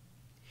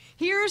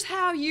 Here's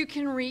how you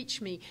can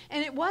reach me.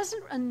 And it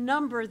wasn't a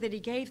number that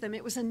he gave them,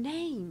 it was a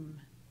name.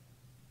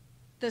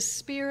 The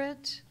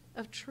Spirit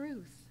of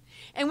Truth.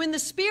 And when the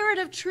Spirit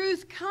of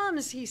Truth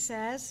comes, he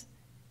says,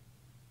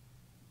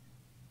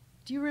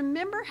 do you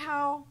remember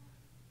how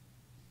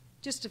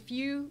just a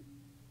few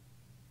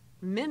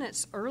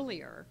minutes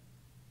earlier,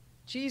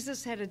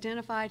 Jesus had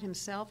identified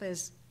himself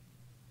as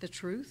the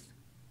truth?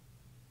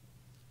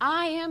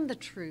 I am the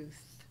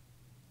truth,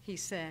 he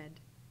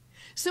said.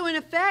 So in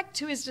effect,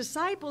 to his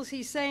disciples,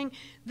 he's saying,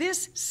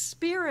 this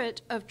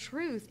Spirit of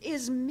truth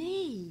is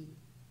me.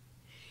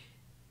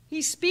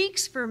 He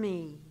speaks for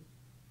me.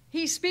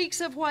 He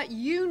speaks of what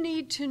you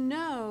need to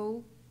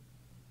know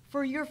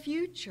for your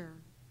future.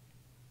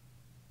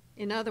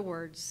 In other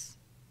words,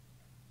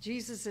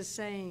 Jesus is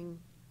saying,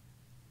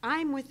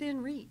 I'm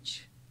within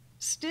reach,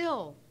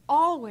 still,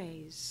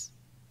 always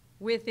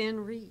within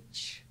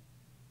reach.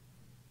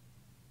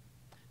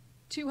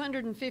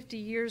 250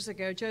 years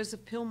ago,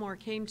 Joseph Pilmore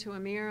came to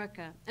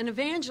America, an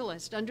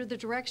evangelist under the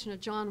direction of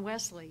John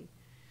Wesley.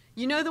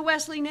 You know the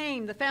Wesley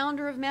name, the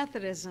founder of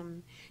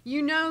Methodism.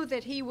 You know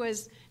that he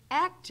was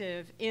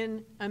active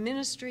in a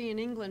ministry in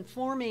England,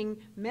 forming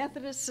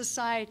Methodist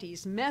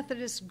societies,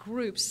 Methodist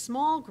groups,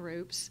 small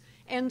groups,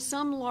 and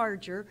some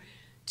larger,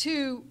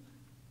 to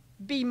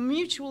be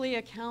mutually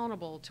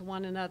accountable to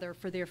one another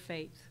for their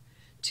faith,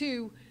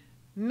 to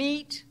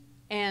meet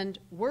and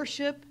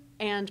worship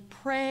and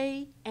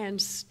pray and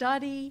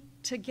study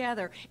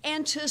together,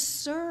 and to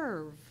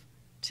serve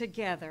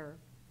together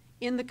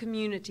in the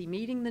community,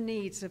 meeting the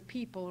needs of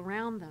people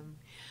around them.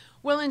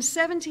 Well, in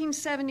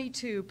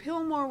 1772,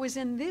 Pilmore was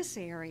in this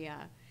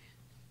area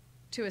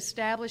to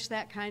establish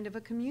that kind of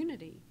a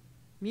community,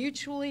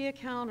 mutually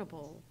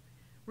accountable,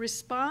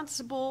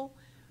 responsible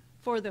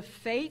for the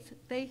faith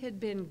they had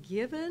been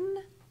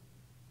given,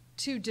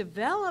 to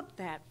develop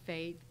that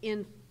faith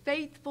in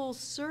faithful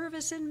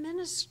service and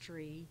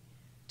ministry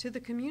to the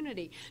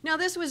community. Now,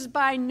 this was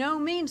by no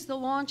means the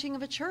launching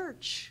of a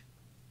church,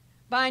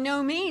 by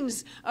no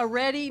means a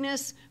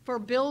readiness for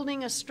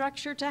building a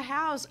structure to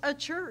house a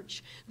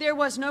church. There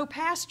was no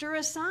pastor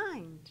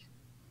assigned.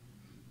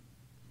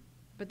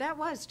 But that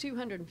was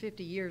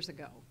 250 years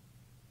ago.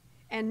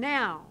 And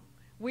now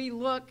we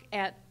look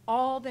at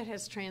all that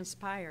has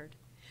transpired.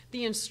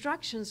 The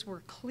instructions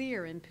were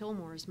clear in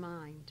Pilmore's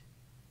mind.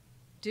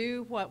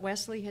 Do what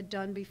Wesley had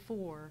done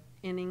before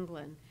in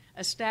England.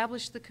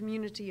 Establish the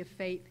community of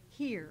faith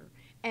here,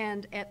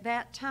 and at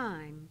that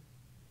time,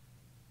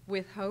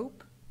 with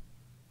hope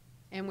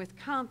and with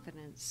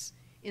confidence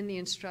in the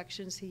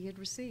instructions he had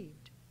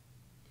received.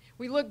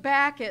 We look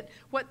back at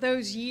what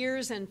those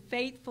years and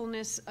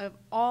faithfulness of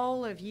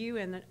all of you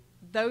and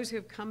those who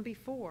have come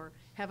before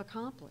have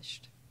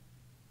accomplished.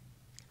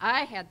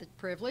 I had the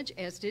privilege,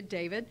 as did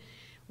David.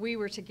 We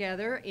were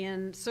together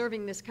in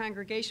serving this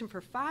congregation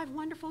for 5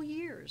 wonderful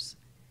years.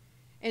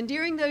 And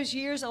during those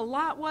years, a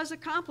lot was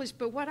accomplished,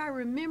 but what I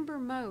remember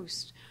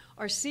most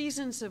are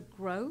seasons of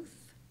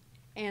growth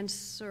and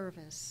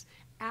service,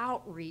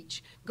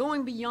 outreach,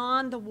 going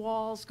beyond the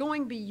walls,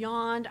 going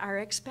beyond our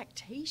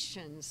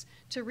expectations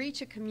to reach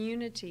a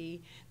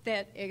community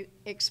that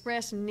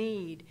expressed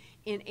need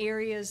in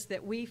areas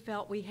that we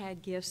felt we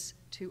had gifts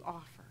to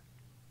offer.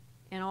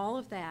 And all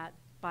of that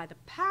by the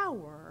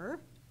power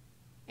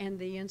and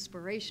the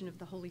inspiration of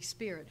the Holy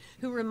Spirit,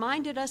 who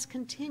reminded us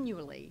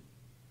continually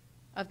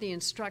of the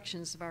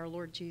instructions of our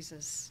Lord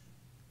Jesus.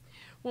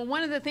 Well,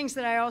 one of the things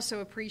that I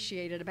also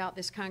appreciated about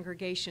this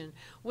congregation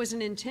was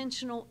an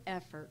intentional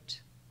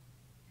effort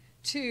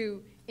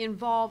to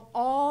involve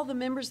all the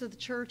members of the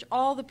church,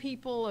 all the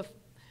people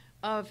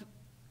of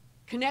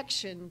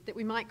connection that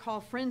we might call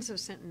friends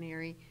of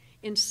Centenary,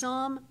 in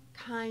some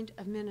kind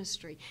of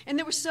ministry. And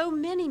there were so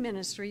many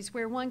ministries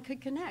where one could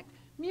connect.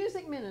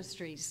 Music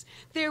ministries.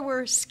 There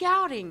were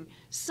scouting,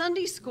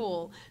 Sunday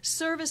school,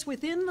 service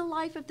within the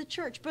life of the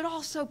church, but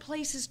also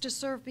places to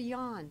serve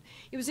beyond.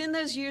 It was in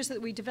those years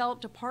that we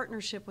developed a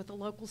partnership with a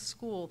local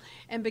school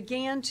and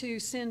began to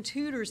send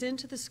tutors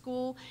into the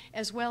school,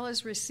 as well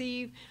as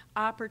receive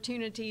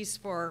opportunities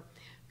for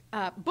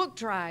book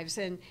drives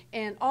and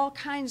all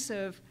kinds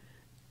of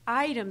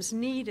items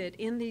needed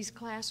in these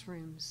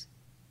classrooms.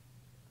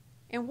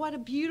 And what a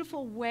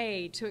beautiful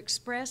way to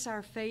express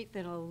our faith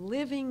in a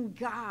living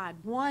God,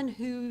 one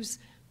whose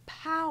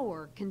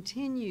power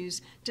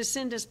continues to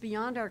send us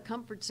beyond our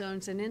comfort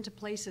zones and into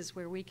places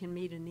where we can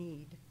meet a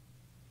need.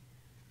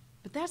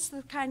 But that's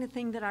the kind of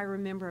thing that I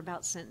remember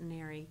about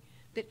Centenary,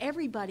 that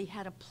everybody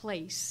had a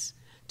place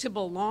to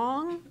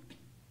belong,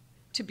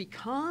 to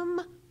become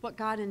what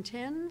God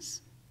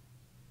intends,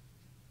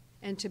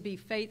 and to be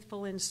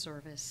faithful in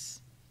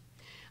service.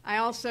 I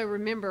also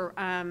remember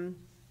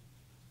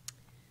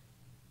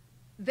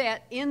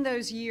that in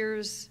those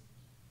years,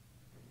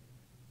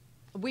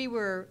 we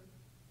were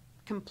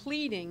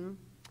completing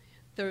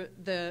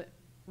the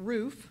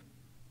roof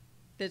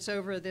that's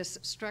over this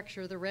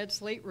structure, the red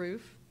slate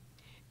roof,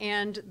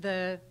 and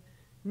the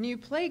new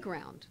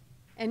playground.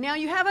 And now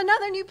you have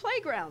another new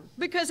playground,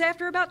 because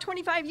after about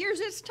 25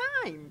 years, it's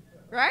time,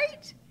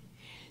 right?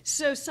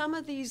 So some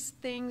of these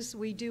things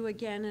we do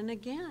again and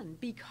again,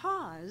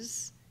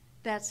 because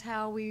that's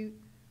how we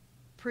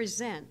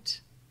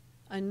present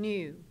a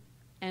new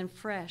and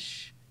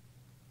fresh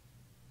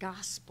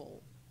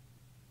gospel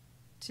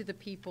to the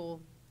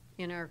people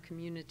in our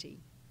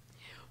community.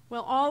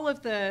 Well, all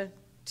of the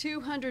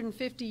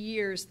 250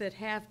 years that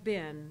have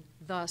been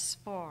thus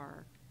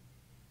far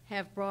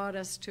have brought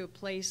us to a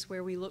place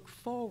where we look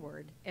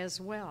forward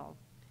as well.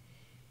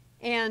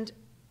 And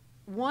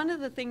one of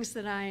the things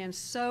that I am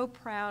so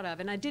proud of,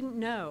 and I didn't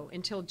know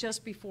until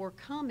just before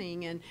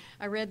coming, and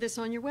I read this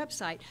on your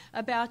website,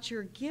 about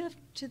your gift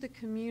to the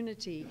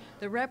community,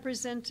 the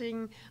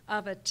representing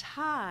of a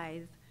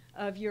tithe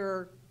of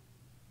your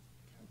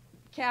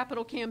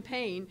capital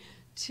campaign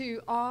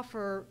to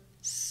offer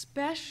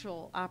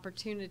special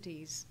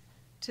opportunities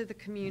to the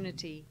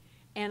community.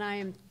 And I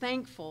am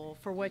thankful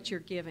for what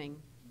you're giving,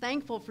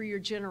 thankful for your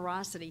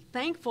generosity,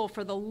 thankful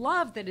for the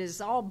love that is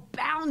all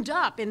bound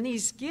up in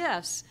these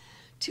gifts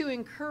to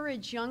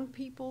encourage young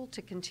people to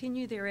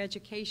continue their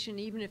education,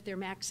 even if they're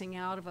maxing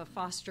out of a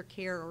foster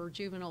care or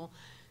juvenile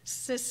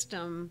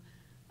system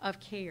of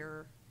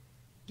care,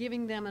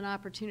 giving them an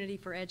opportunity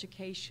for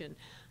education.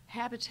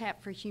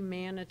 Habitat for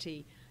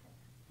Humanity.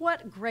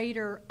 What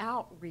greater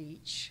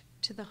outreach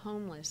to the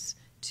homeless,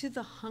 to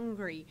the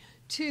hungry,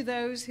 to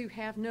those who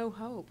have no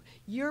hope.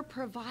 You're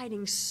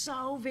providing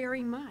so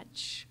very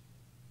much.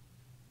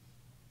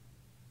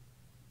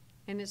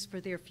 And it's for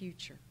their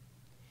future.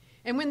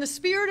 And when the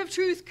Spirit of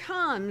truth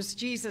comes,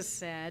 Jesus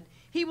said,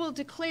 he will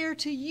declare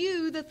to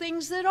you the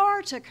things that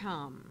are to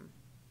come.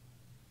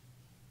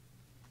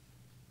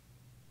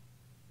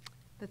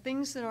 The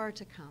things that are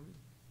to come.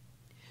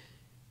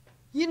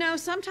 You know,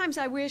 sometimes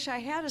I wish I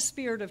had a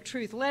Spirit of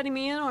truth letting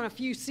me in on a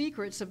few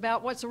secrets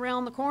about what's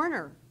around the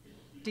corner.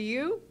 Do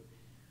you?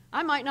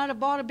 I might not have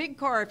bought a big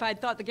car if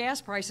I'd thought the gas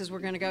prices were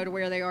going to go to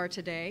where they are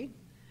today.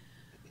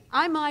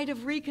 I might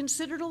have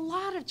reconsidered a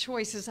lot of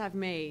choices I've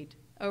made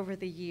over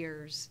the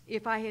years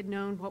if I had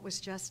known what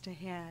was just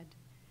ahead.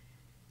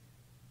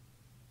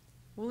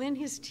 Well, in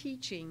his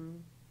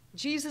teaching,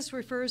 Jesus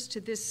refers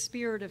to this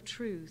Spirit of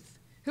truth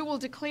who will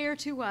declare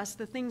to us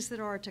the things that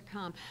are to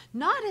come,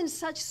 not in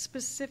such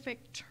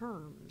specific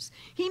terms.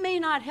 He may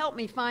not help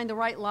me find the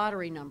right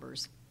lottery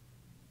numbers.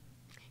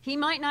 He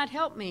might not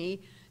help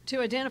me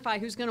to identify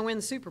who's going to win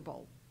the Super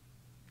Bowl.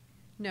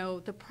 No,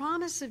 the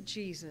promise of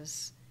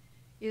Jesus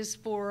is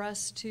for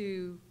us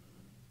to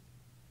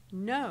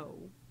know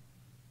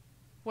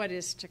what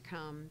is to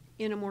come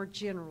in a more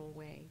general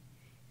way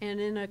and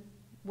in a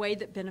way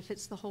that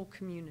benefits the whole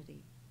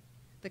community.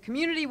 The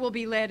community will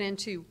be led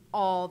into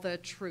all the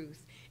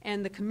truth,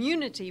 and the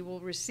community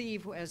will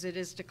receive, as it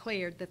is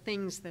declared, the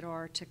things that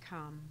are to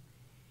come.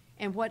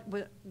 And what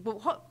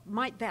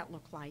might that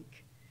look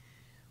like?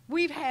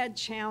 We've had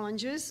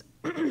challenges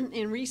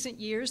in recent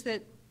years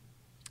that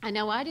I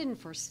know I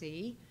didn't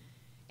foresee,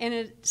 and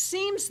it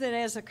seems that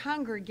as a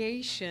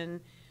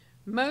congregation,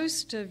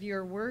 most of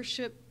your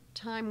worship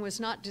time was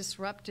not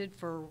disrupted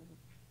for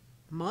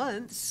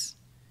months,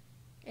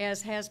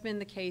 as has been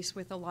the case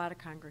with a lot of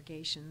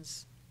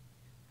congregations,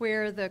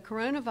 where the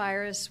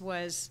coronavirus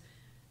was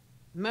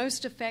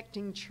most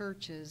affecting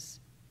churches.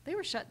 They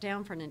were shut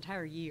down for an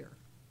entire year,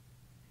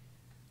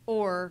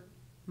 or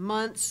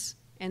months,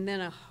 and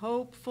then a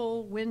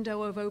hopeful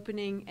window of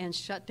opening and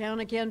shut down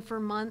again for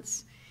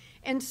months.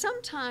 And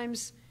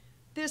sometimes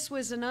this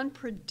was an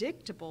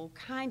unpredictable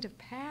kind of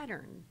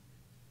pattern.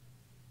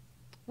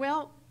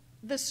 Well,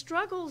 the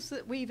struggles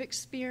that we've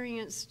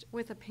experienced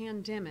with a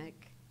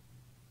pandemic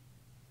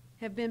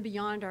have been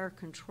beyond our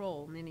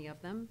control, many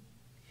of them.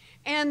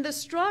 And the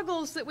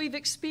struggles that we've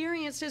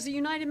experienced as a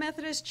United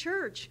Methodist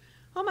Church,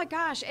 oh my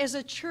gosh, as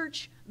a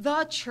church,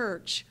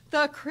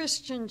 the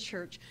Christian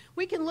church.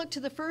 We can look to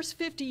the first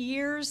 50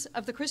 years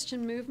of the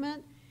Christian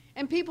movement,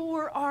 and people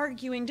were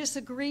arguing,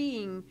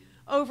 disagreeing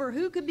over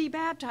who could be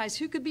baptized,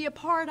 who could be a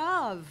part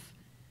of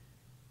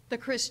the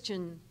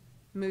Christian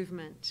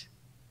movement,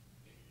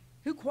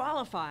 who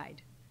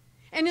qualified.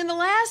 And in the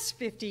last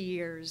 50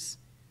 years,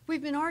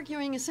 we've been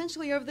arguing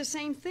essentially over the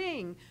same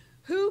thing.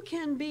 Who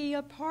can be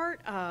a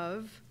part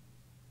of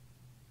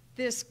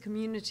this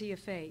community of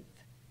faith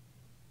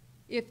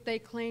if they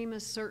claim a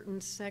certain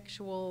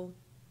sexual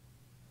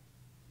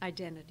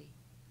identity?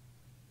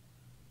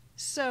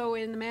 So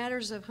in the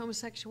matters of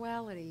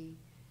homosexuality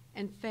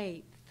and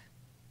faith,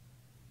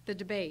 the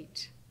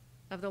debate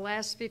of the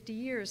last 50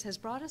 years has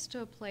brought us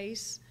to a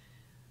place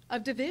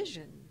of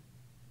division.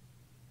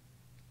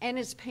 And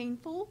it's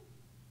painful,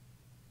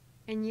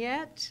 and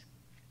yet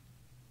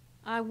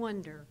I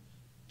wonder,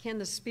 can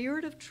the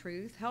Spirit of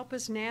truth help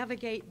us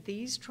navigate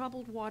these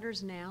troubled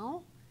waters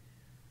now?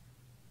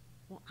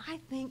 Well, I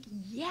think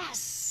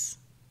yes.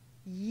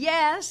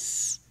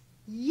 Yes.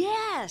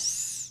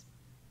 Yes.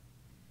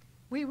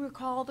 We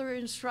recall the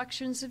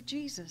instructions of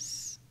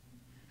Jesus,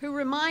 who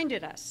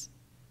reminded us,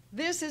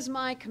 "This is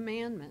my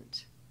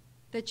commandment,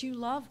 that you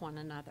love one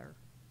another."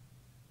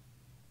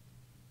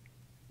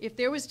 If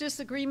there was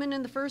disagreement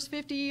in the first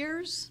 50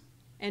 years,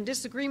 and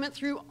disagreement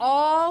through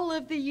all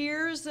of the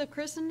years of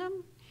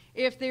Christendom,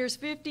 if there's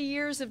 50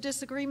 years of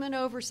disagreement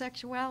over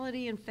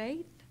sexuality and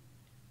faith,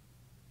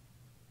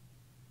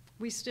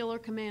 we still are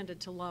commanded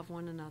to love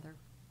one another.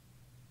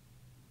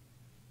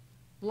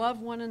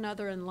 Love one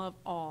another and love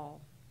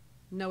all,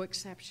 no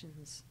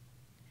exceptions.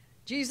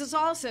 Jesus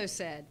also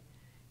said,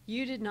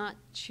 "You did not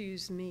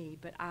choose me,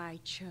 but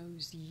I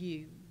chose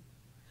you,"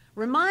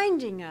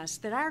 reminding us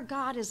that our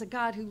God is a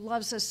God who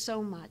loves us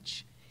so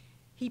much.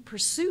 He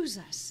pursues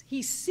us.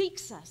 He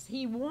seeks us.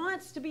 He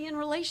wants to be in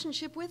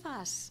relationship with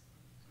us.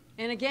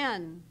 And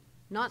again,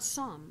 not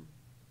some,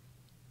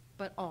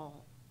 but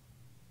all.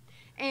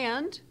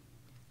 And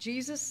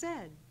Jesus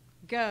said,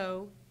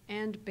 "Go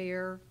and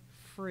bear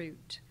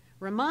fruit,"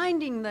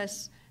 reminding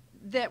us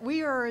that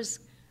we are as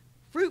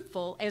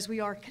fruitful as we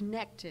are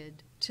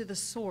connected to the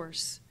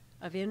source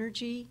of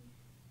energy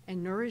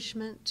and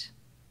nourishment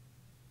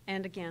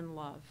and, again,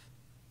 love.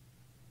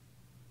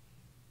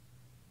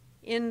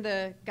 In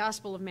the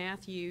Gospel of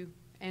Matthew,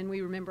 and we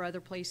remember other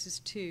places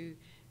too,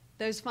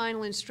 those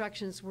final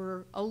instructions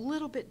were a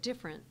little bit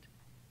different,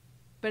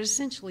 but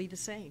essentially the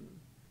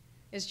same.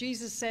 As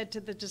Jesus said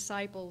to the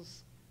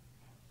disciples,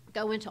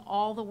 "Go into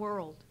all the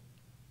world,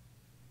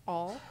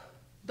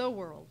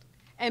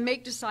 and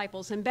make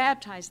disciples and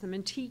baptize them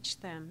and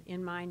teach them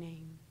in my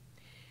name."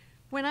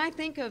 When I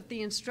think of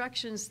the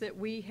instructions that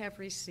we have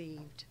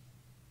received,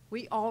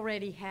 we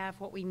already have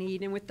what we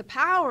need, and with the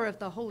power of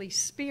the Holy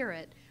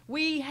Spirit,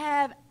 we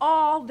have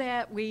all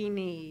that we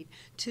need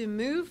to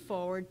move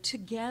forward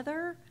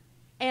together,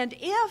 and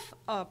if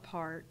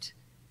apart,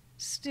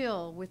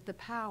 still with the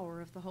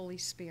power of the Holy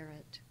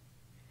Spirit.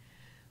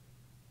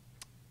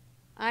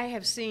 I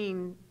have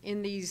seen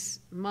in these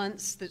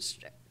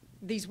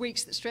these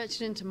weeks that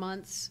stretched into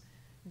months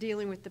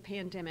dealing with the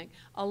pandemic,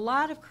 a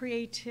lot of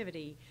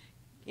creativity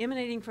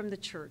emanating from the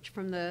church,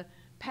 from the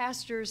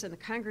pastors and the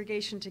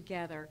congregation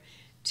together,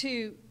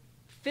 to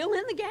fill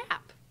in the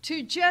gap,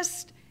 to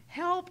just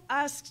help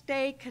us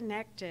stay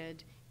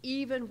connected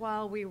even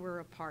while we were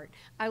apart.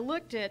 I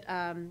looked at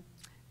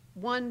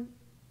one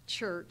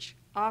church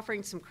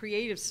offering some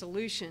creative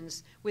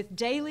solutions with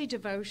daily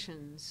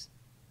devotions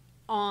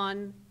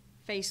on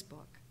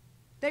Facebook.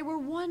 They were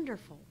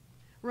wonderful,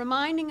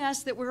 reminding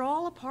us that we're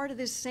all a part of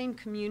this same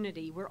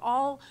community. We're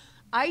all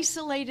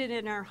isolated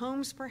in our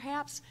homes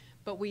perhaps,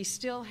 but we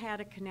still had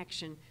a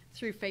connection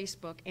through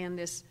Facebook and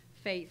this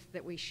faith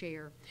that we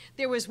share.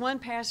 There was one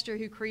pastor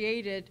who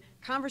created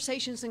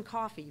conversations and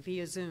coffee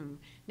via Zoom.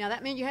 Now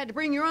that meant you had to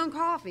bring your own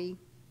coffee,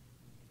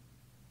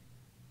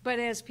 but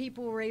as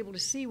people were able to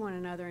see one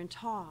another and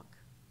talk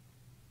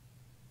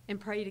and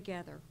pray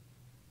together,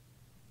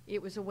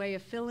 It was a way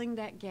of filling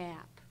that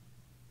gap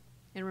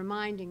and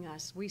reminding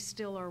us we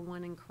still are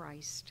one in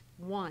Christ,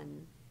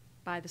 one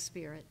by the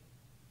Spirit.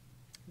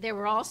 There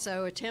were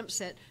also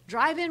attempts at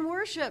drive-in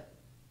worship.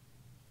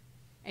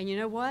 And you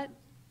know what?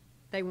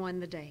 They won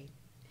the day.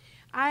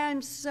 I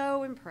am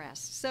so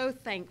impressed, so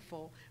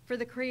thankful for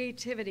the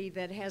creativity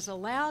that has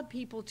allowed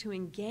people to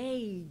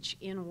engage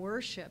in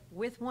worship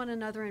with one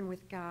another and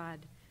with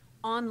God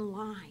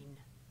online.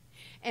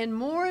 And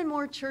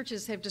more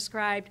churches have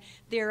described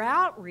their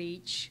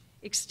outreach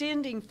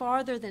extending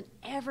farther than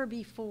ever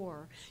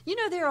before. You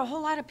know, there are a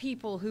whole lot of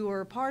people who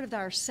are part of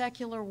our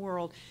secular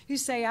world who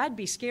say, I'd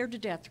be scared to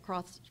death to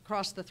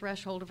cross the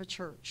threshold of a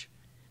church.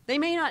 They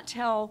may not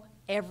tell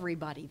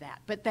everybody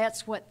that, but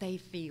that's what they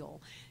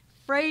feel.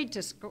 Afraid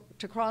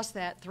to cross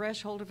that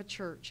threshold of a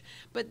church,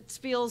 but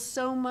feels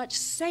so much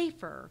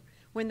safer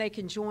when they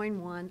can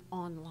join one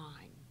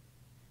online.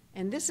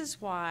 And this is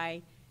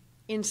why,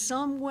 in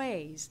some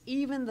ways,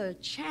 even the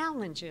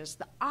challenges,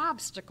 the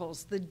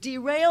obstacles, the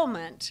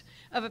derailment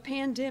of a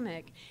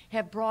pandemic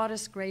have brought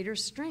us greater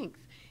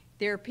strength.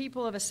 There are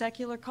people of a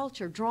secular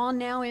culture drawn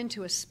now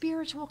into a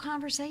spiritual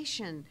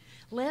conversation.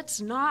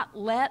 Let's not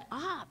let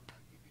up.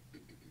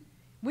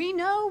 We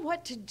know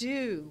what to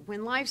do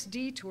when life's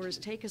detours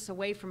take us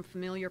away from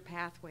familiar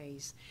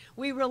pathways.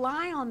 We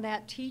rely on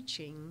that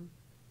teaching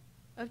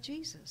of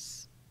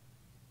Jesus.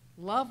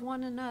 Love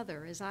one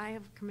another as I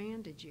have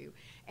commanded you.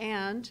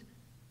 And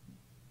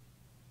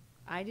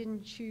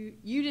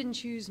you didn't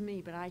choose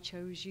me, but I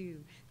chose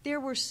you.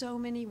 There were so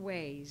many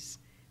ways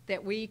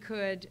that we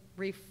could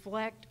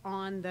reflect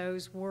on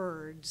those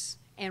words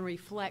and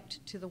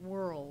reflect to the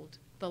world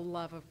the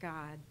love of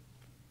God.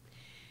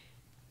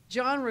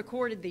 John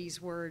recorded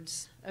these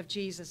words of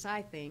Jesus,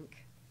 I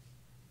think,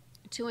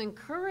 to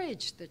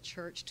encourage the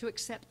church to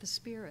accept the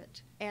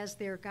Spirit as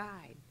their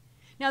guide.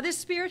 Now, this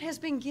Spirit has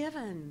been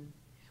given.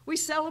 We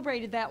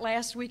celebrated that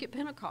last week at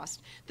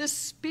Pentecost. The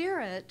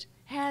Spirit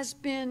has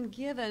been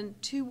given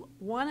to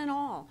one and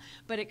all,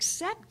 but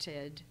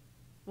accepted,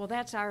 well,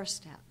 that's our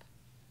step,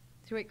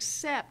 to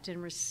accept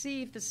and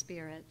receive the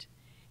Spirit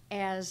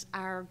as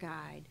our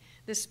guide.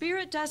 The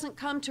Spirit doesn't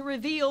come to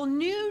reveal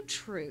new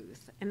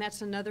truth, and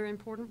that's another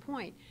important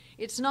point.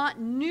 It's not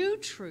new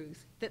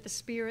truth that the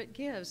Spirit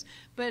gives,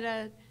 but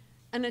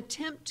an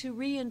attempt to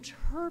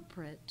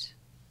reinterpret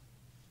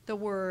the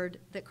word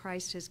that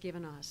Christ has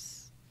given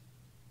us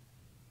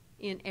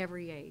in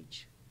every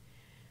age.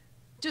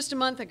 Just a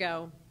month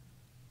ago,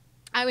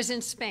 I was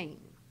in Spain.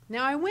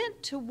 Now, I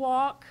went to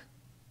walk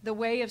the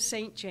way of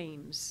St.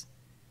 James,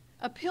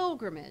 a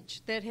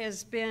pilgrimage that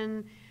has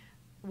been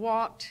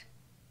walked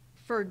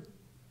for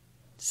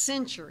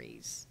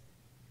centuries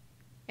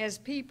as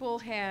people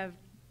have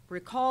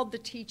recalled the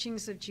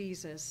teachings of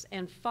Jesus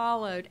and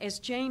followed, as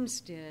James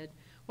did,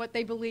 what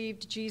they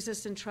believed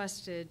Jesus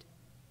entrusted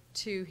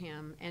to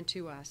him and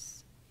to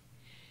us.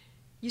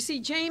 You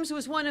see, James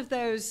was one of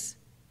those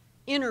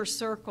inner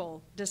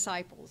circle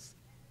disciples.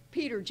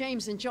 Peter,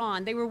 James, and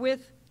John, they were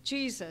with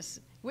Jesus,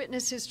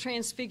 witnessed his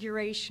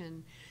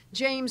transfiguration.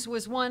 James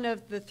was one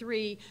of the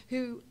three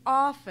who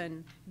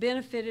often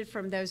benefited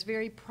from those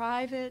very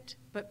private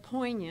but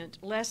poignant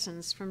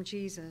lessons from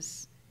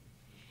Jesus.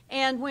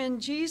 And when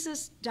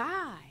Jesus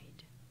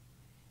died,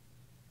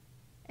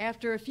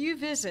 after a few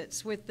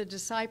visits with the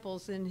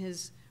disciples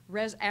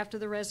after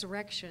the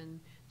resurrection,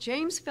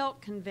 James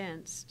felt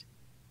convinced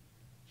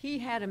he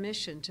had a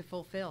mission to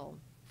fulfill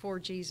for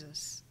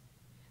Jesus,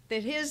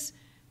 that his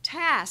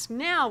task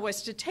now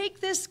was to take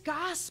this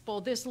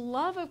gospel, this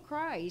love of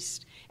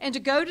Christ, and to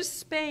go to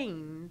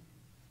Spain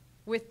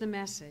with the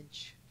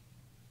message.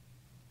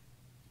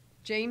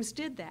 James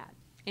did that,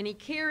 and he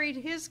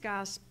carried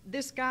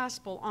this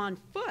gospel on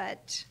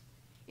foot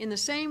in the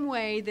same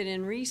way that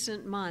in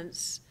recent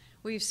months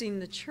we've seen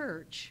the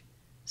church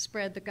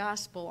spread the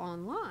gospel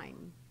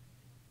online.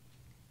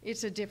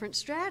 It's a different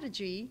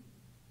strategy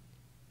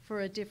for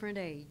a different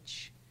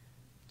age.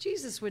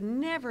 Jesus would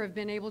never have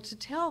been able to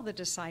tell the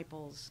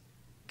disciples,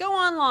 go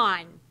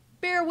online,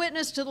 bear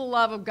witness to the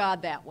love of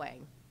God that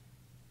way.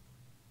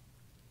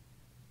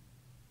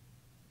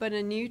 But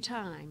a new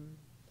time,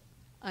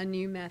 a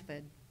new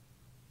method.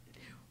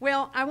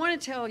 Well, I want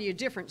to tell you a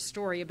different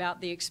story about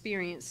the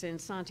experience in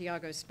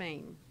Santiago,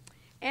 Spain.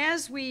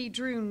 As we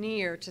drew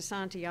near to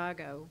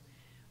Santiago,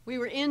 we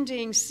were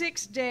ending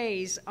 6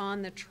 days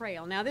on the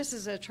trail. Now, this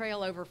is a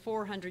trail over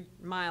 400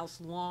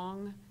 miles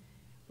long.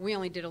 We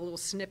only did a little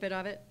snippet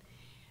of it.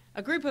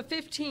 A group of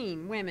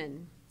 15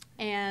 women,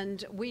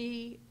 and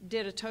we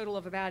did a total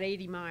of about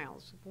 80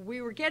 miles. We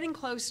were getting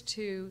close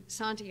to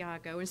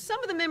Santiago, and some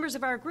of the members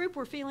of our group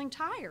were feeling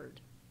tired.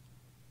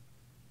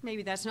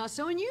 Maybe that's not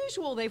so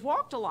unusual. They've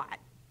walked a lot.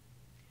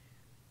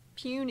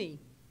 Puny,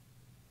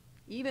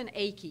 even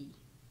achy.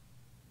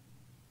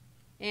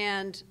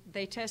 And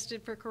they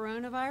tested for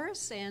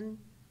coronavirus, and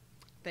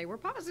they were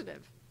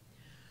positive.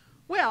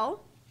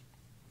 Well,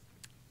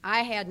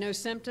 I had no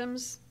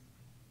symptoms.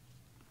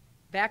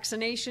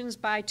 Vaccinations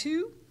by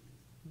 2,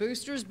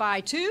 boosters by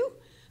 2,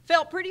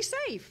 felt pretty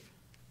safe.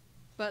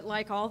 But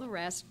like all the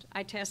rest,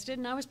 I tested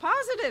and I was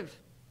positive.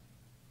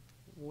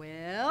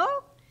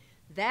 Well,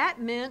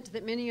 that meant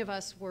that many of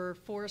us were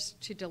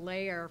forced to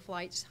delay our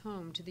flights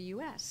home to the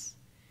U.S.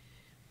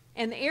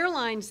 And the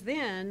airlines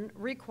then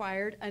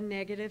required a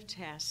negative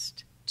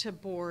test to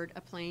board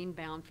a plane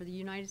bound for the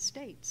United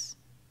States.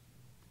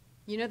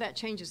 You know that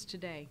changes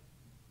today.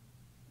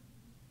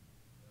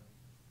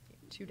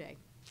 Today.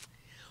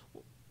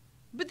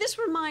 But this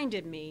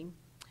reminded me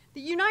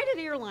that United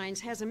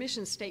Airlines has a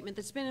mission statement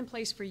that's been in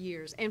place for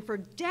years and for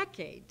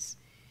decades,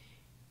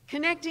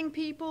 connecting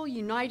people,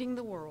 uniting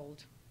the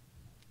world.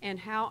 And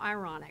how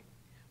ironic.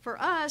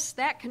 For us,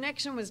 that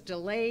connection was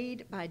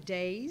delayed by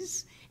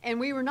days, and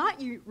we were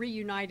not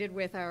reunited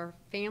with our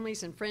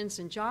families and friends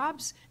and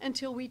jobs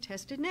until we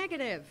tested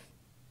negative.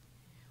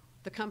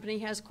 The company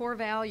has core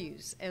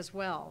values as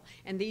well,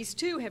 and these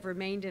too have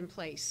remained in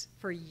place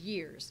for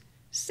years.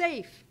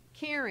 Safe,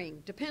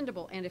 caring,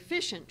 dependable, and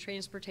efficient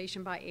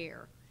transportation by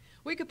air.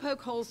 We could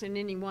poke holes in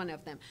any one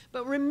of them,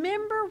 but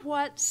remember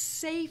what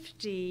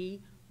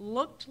safety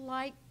looked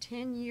like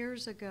 10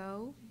 years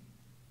ago?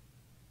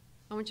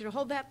 I want you to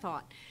hold that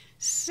thought.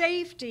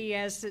 Safety,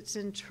 as it's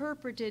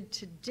interpreted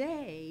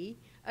today,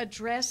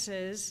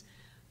 addresses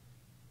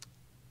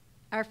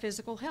our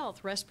physical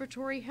health,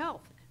 respiratory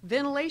health,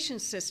 ventilation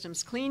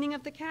systems, cleaning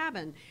of the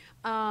cabin,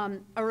 a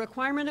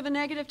requirement of a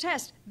negative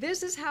test.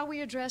 This is how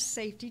we address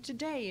safety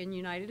today in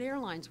United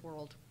Airlines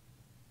world.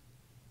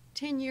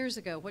 10 years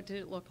ago, what did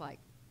it look like?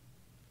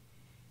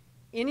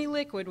 Any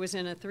liquid was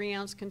in a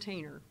 3-ounce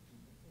container,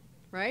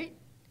 right?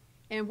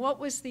 And what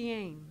was the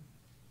aim?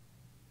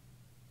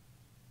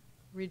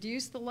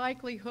 Reduce the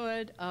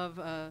likelihood of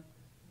a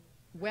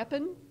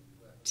weapon,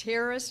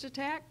 terrorist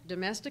attack,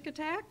 domestic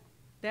attack.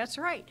 That's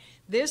right.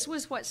 This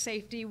was what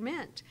safety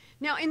meant.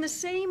 Now, in the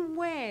same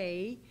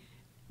way,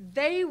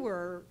 they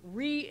were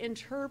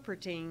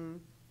reinterpreting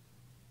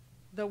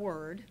the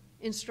word,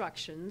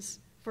 instructions,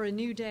 for a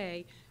new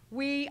day.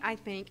 We, I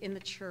think, in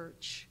the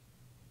church,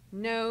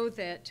 know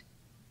that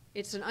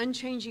it's an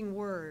unchanging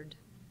word,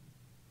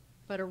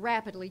 but a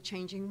rapidly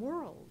changing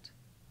world.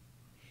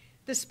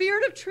 The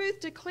Spirit of Truth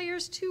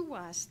declares to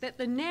us that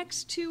the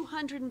next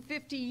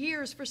 250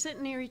 years for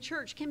Centenary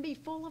Church can be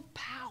full of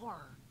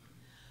power,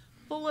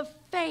 full of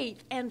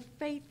faith and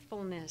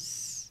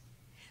faithfulness.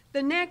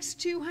 The next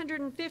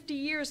 250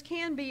 years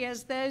can be,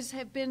 as those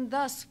have been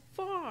thus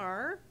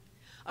far,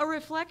 a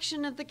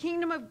reflection of the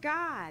kingdom of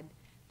God.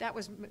 That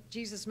was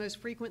Jesus' most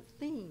frequent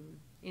theme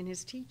in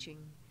his teaching.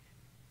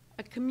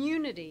 A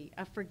community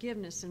of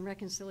forgiveness and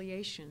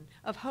reconciliation,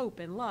 of hope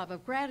and love,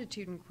 of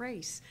gratitude and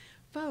grace.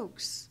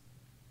 Folks,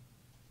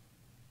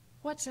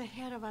 what's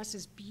ahead of us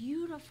is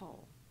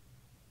beautiful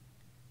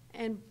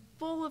and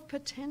full of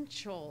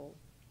potential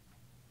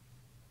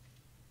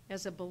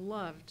as a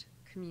beloved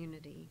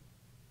community.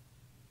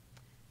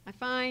 I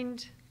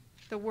find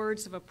the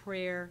words of a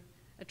prayer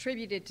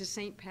attributed to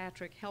St.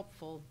 Patrick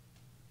helpful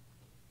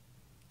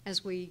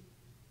as we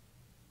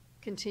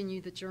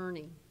continue the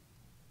journey.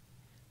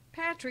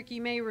 Patrick,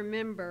 you may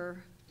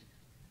remember,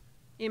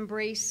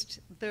 embraced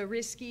the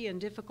risky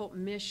and difficult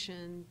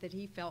mission that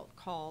he felt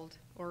called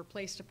or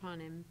placed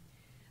upon him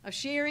of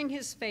sharing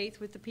his faith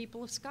with the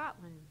people of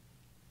Scotland.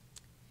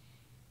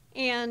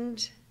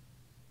 And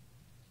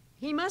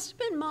he must have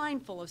been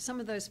mindful of some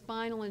of those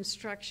final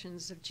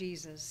instructions of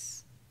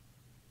Jesus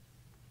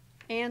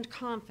and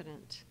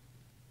confident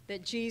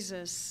that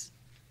Jesus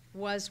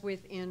was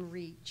within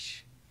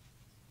reach.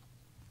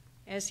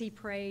 As he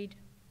prayed,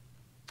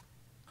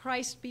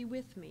 Christ be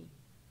with me,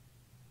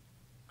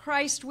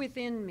 Christ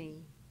within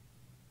me,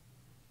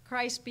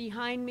 Christ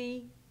behind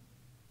me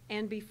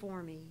and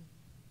before me,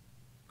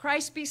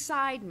 Christ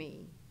beside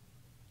me,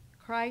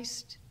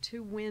 Christ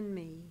to win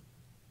me,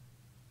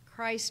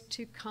 Christ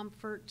to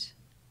comfort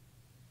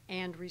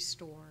and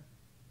restore.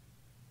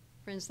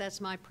 Friends,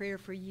 that's my prayer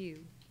for you,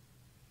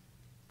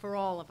 for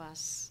all of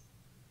us,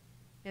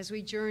 as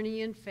we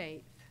journey in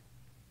faith,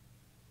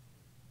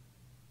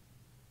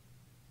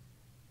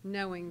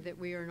 knowing that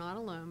we are not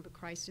alone, but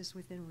Christ is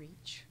within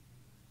reach.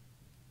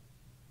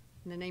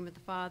 In the name of the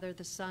Father,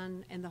 the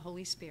Son, and the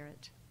Holy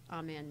Spirit.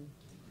 Amen.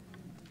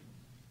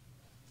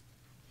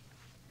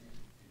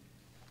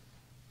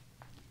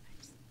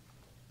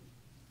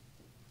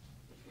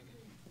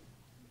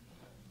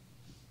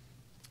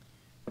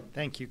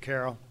 Thank you,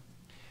 Carol.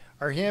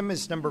 Our hymn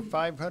is number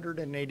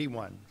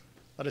 581.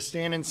 Let us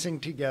stand and sing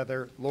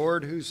together,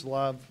 Lord, whose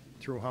love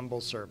through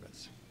humble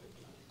service.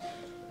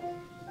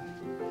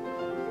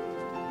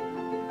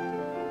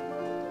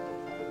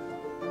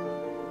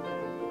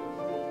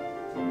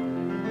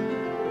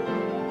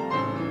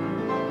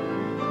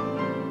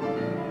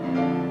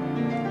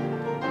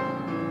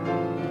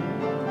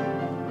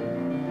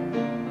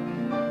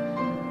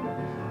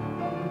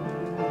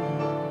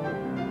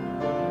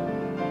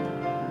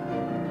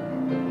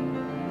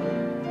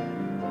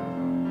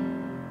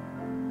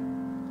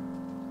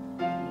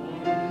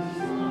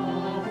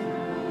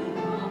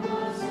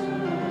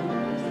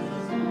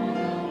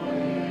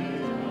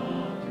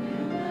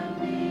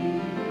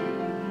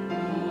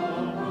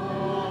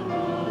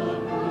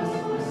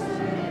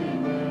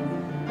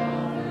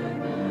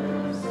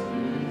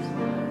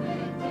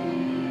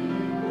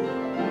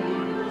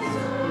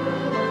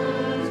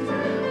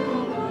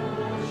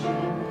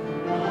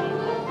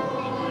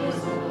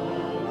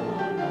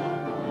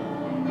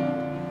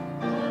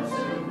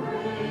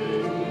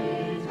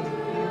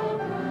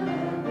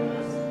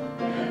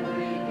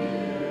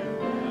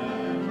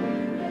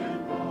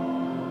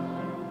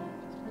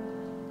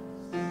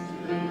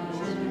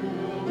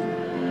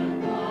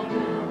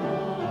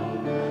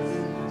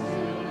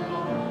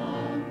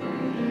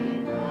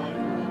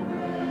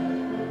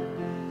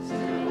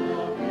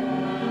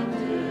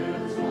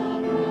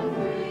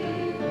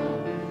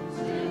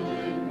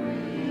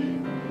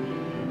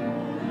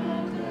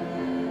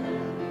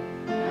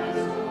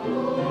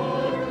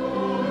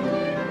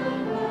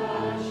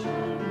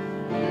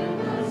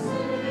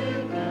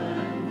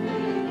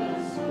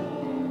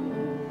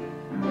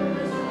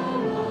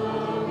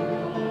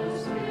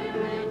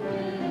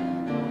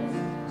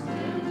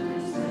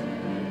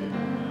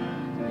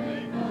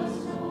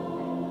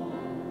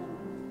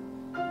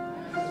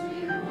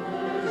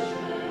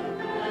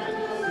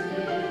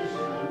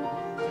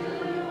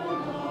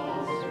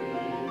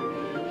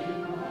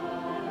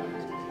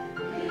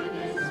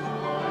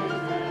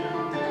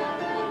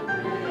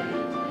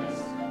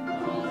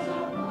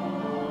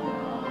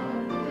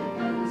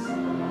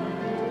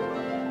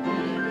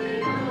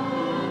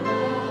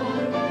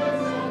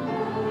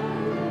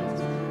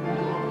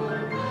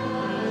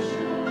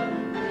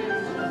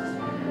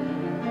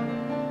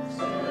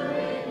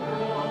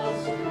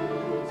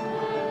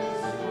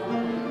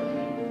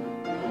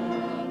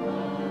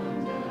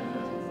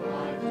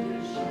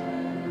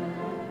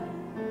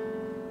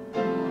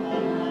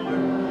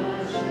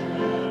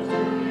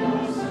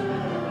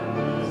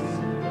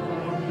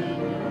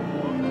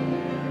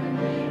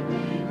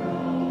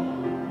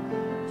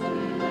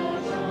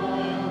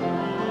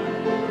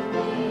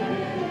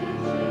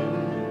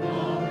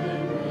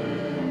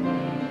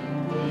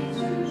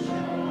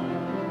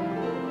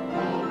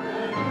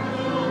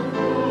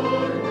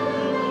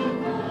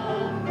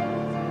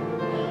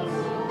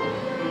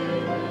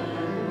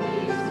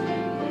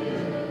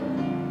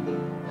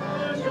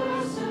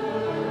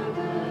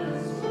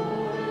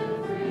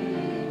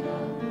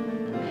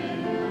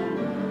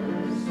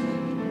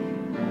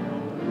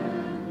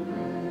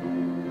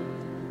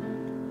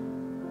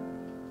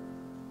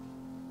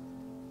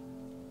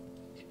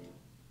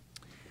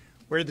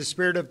 Where the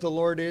Spirit of the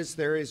Lord is,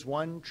 there is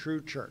one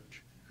true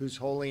church, whose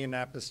holy and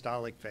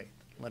apostolic faith.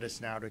 Let us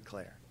now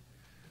declare.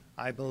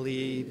 I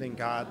believe in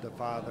God the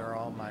Father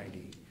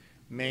Almighty,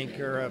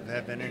 maker of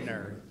heaven and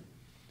earth,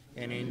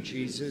 and in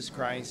Jesus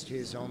Christ,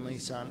 his only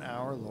Son,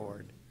 our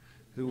Lord,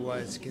 who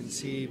was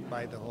conceived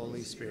by the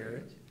Holy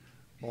Spirit,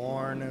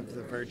 born of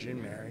the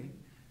Virgin Mary,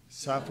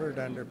 suffered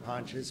under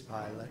Pontius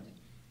Pilate,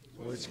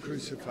 was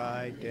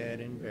crucified,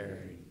 dead, and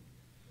buried.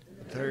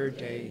 The third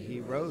day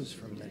he rose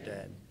from the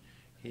dead.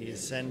 He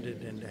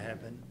ascended into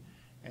heaven,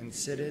 and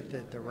sitteth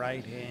at the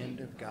right hand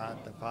of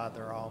God the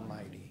Father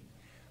Almighty.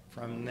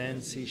 From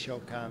thence he shall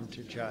come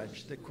to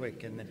judge the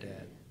quick and the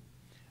dead.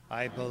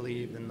 I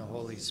believe in the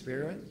Holy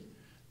Spirit,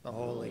 the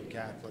Holy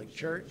Catholic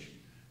Church,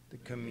 the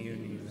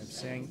communion of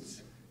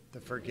saints,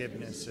 the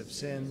forgiveness of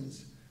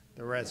sins,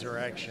 the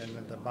resurrection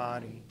of the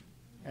body,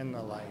 and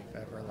the life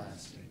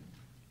everlasting.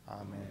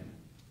 Amen.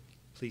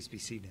 Please be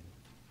seated.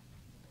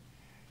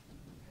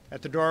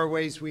 At the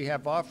doorways, we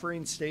have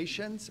offering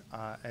stations,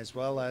 as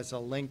well as a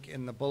link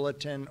in the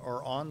bulletin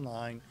or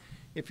online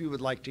if you would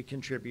like to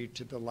contribute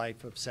to the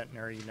life of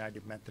Centenary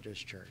United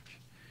Methodist Church.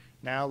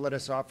 Now let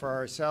us offer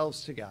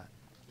ourselves to God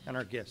and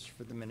our gifts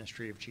for the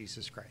ministry of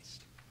Jesus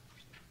Christ.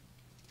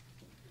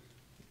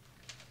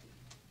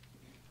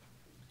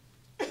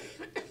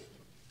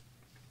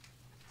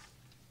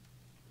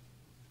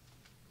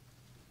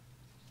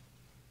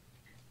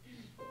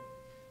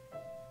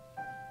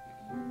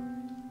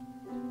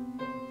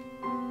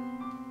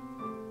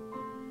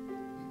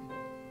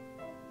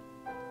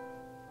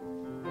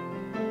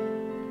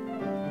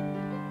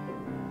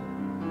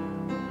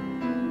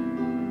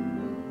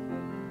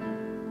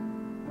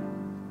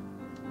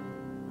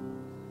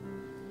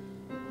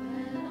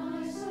 When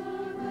I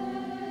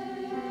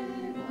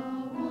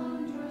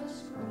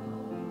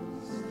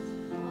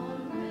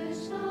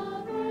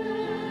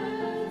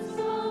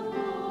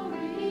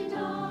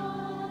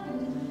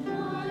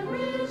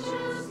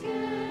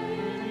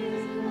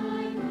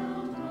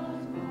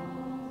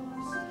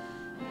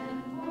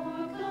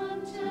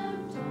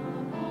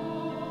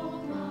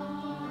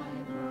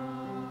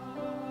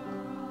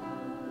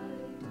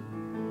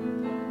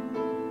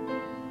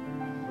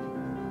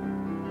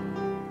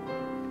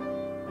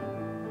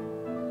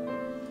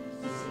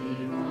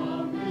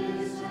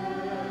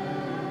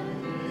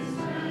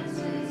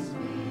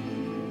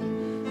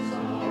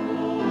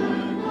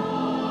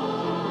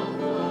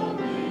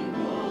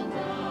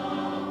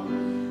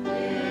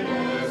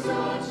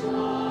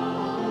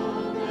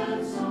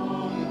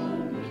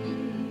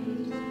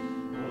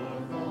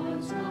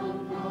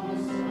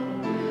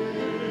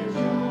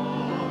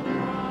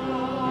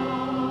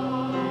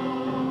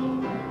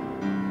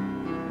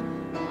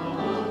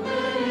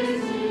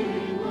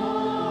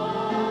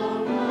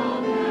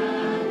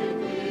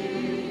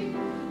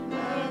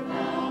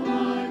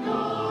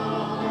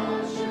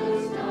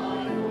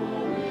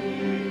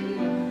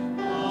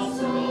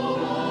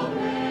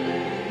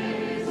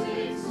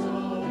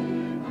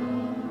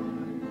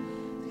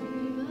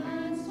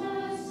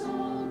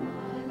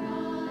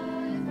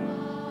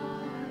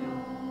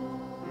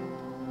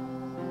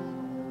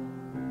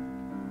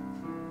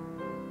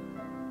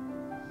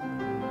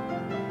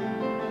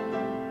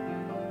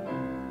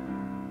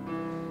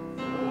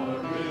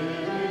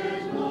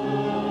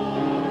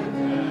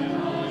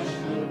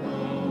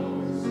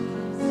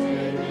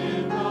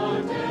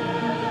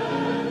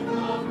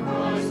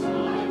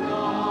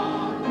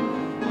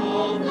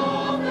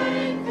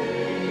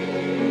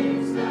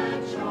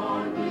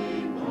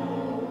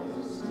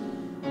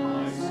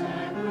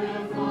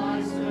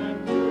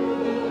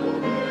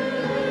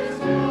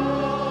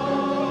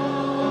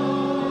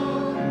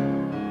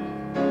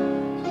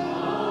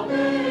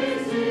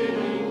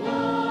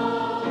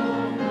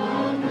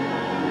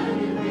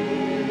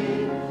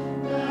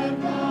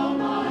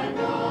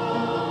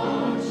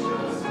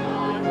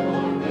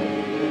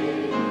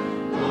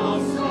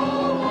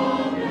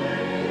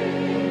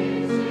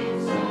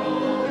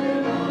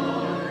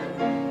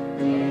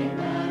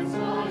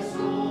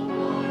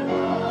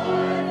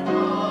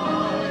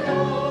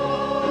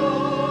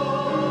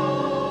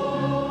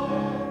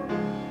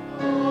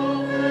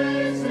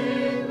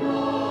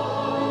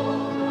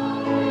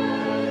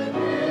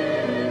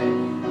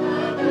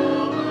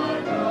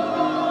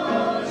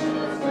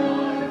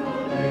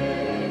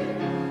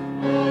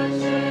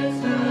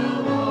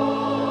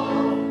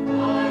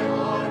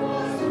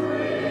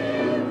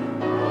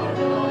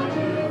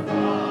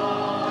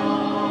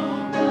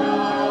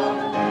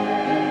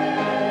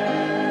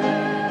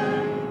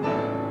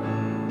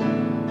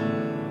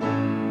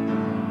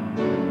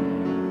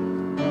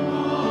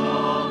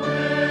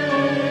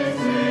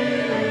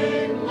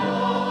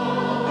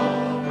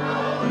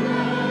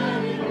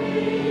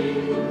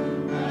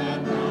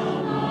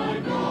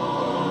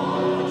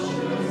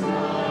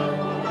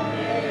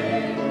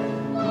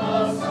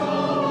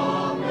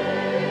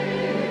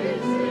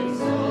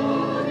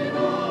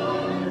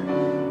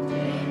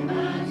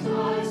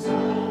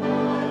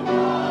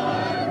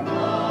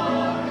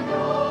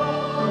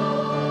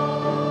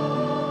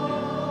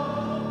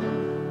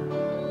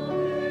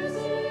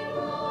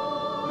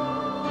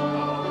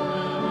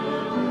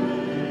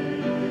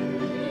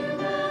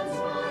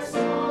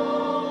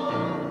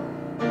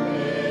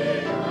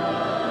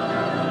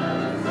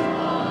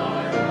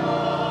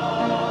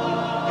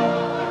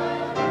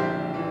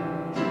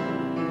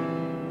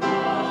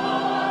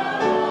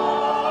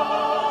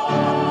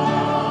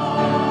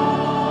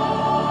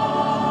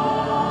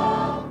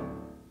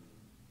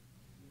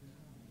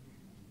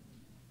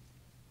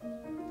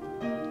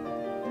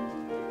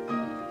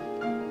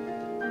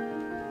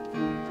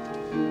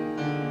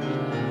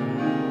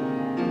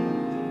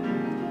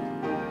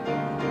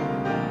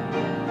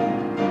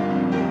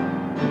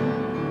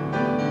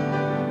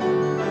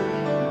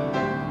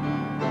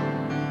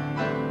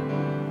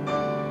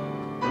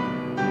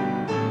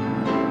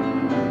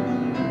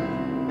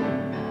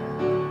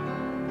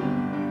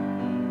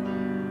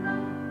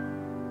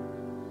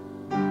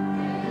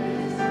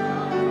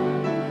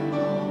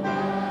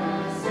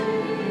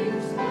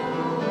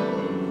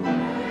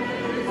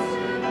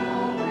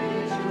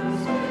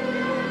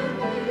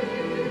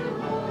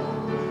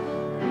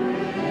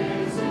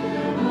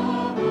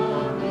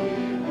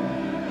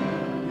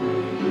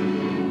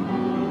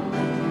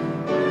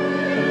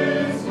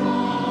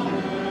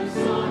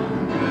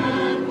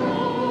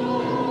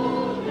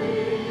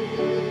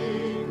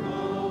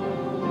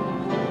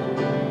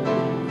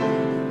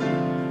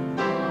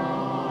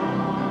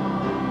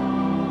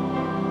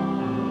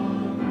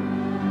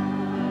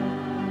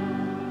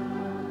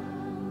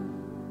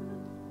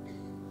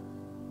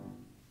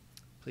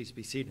Please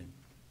be seated.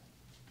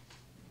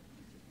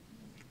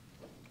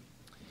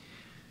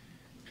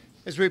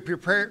 As we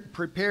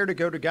prepare to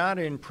go to God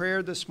in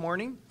prayer this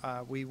morning,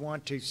 we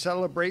want to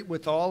celebrate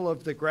with all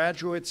of the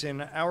graduates in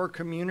our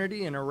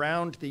community and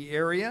around the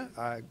area.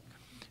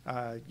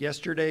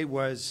 Yesterday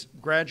was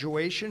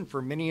graduation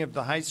for many of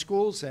the high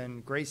schools,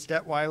 and Grace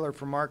Detweiler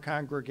from our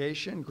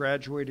congregation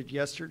graduated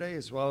yesterday,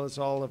 as well as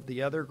all of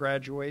the other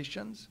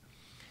graduations.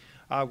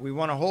 We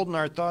want to hold in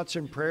our thoughts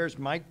and prayers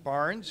Mike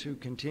Barnes, who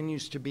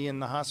continues to be in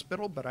the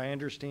hospital, but I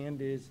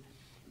understand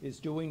is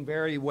doing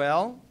very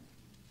well.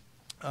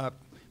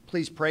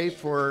 Please pray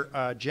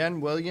for Jen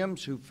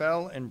Williams, who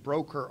fell and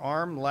broke her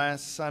arm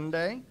last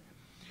Sunday.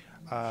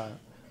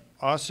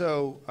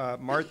 Also,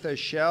 Martha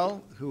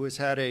Schell, who has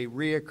had a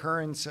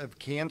reoccurrence of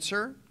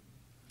cancer.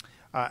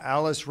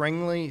 Alice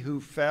Ringley, who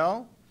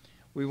fell.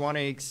 We want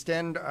to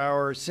extend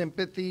our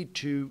sympathy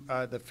to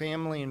the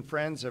family and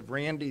friends of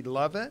Randy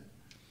Lovett,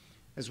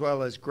 as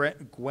well as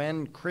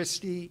Gwen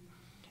Christie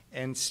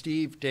and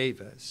Steve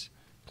Davis.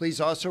 Please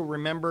also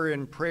remember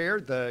in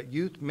prayer the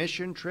youth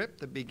mission trip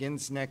that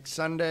begins next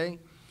Sunday,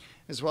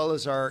 as well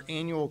as our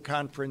annual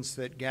conference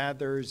that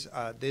gathers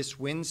this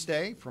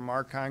Wednesday from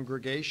our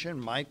congregation.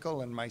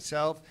 Michael and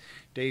myself,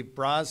 Dave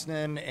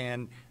Brosnan,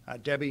 and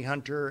Debbie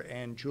Hunter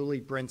and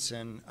Julie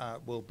Brinson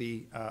will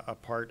be a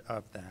part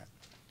of that.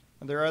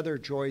 And there are other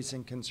joys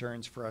and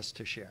concerns for us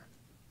to share.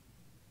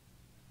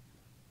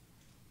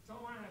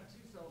 So I have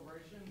two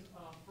celebrations.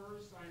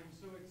 First, I am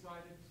so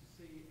excited to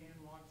see Ann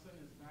Watson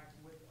is back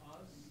with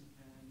us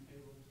and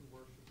able to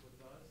worship with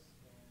us,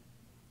 and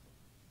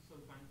so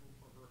thankful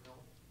for her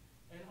help.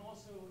 And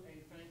also a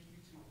thank you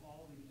to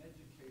all the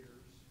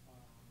educators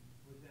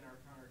within our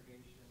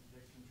congregation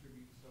that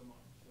contribute so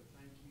much. So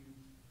thank you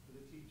to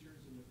the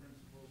teachers and the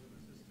principals and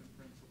assistant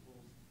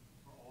principals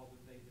for all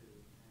that they do,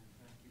 and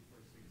thank you for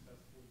a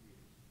successful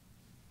year.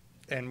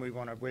 And we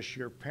want to wish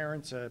your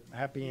parents a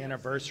happy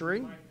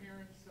anniversary. My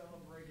parents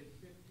celebrated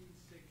 56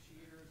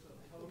 years of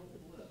total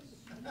bliss.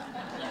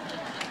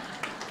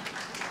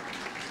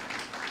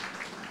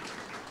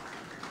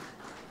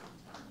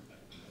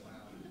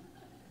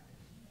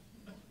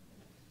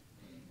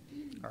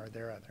 Are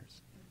there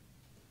others?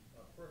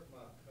 First, my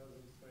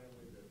cousin's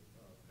family, that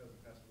cousin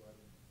passed away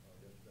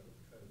yesterday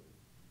with COVID.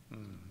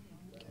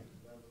 11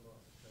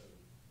 months of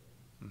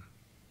COVID.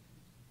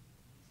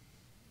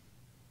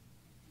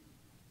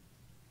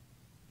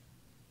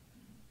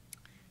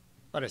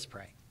 Let us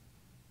pray.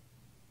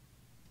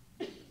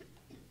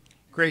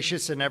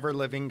 Gracious and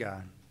ever-living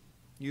God,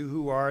 you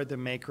who are the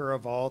maker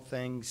of all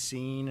things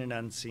seen and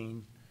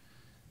unseen,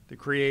 the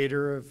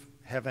creator of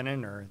heaven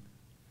and earth,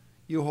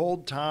 you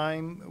hold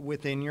time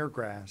within your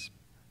grasp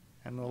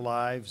and the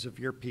lives of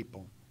your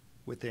people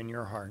within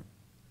your heart.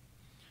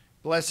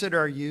 Blessed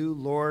are you,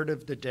 Lord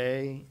of the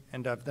day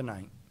and of the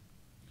night,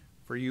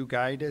 for you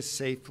guide us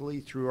safely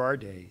through our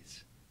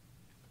days.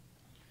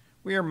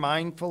 We are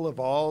mindful of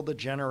all the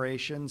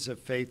generations of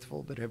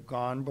faithful that have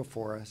gone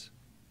before us.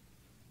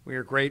 We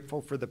are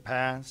grateful for the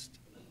past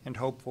and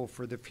hopeful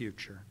for the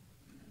future.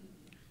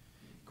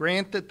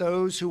 Grant that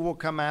those who will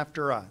come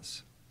after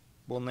us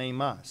will name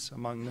us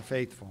among the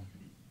faithful.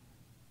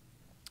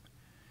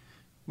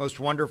 Most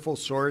wonderful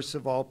source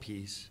of all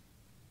peace,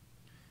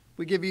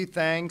 we give you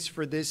thanks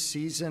for this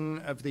season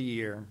of the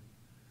year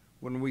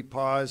when we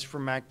pause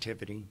from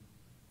activity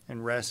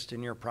and rest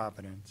in your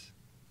providence.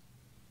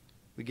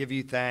 We give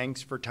you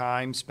thanks for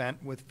time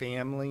spent with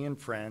family and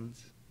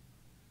friends.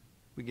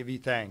 We give you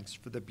thanks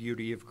for the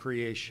beauty of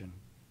creation.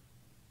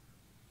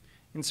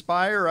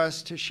 Inspire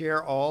us to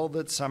share all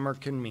that summer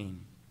can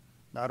mean,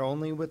 not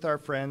only with our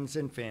friends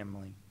and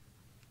family,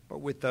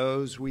 but with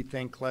those we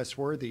think less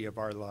worthy of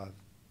our love,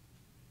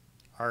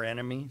 our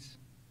enemies,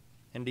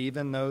 and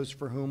even those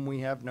for whom we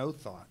have no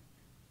thought.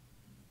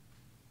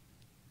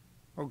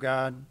 O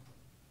God,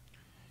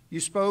 you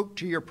spoke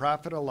to your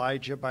prophet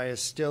Elijah by a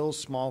still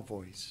small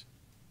voice.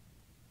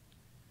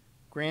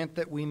 Grant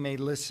that we may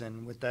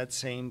listen with that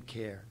same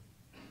care,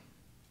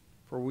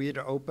 for we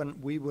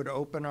would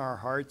open our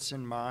hearts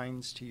and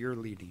minds to your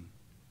leading,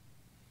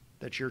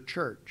 that your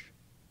church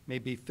may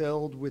be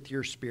filled with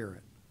your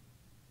Spirit.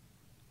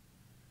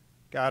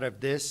 God of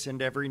this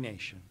and every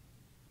nation,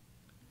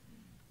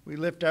 we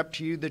lift up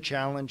to you the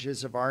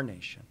challenges of our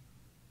nation: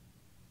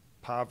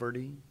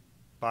 poverty,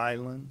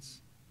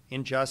 violence,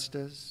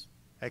 injustice,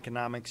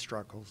 economic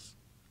struggles,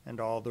 and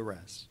all the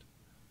rest.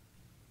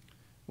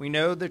 We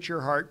know that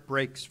your heart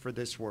breaks for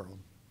this world.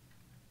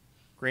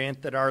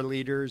 Grant that our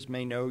leaders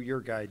may know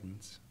your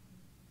guidance,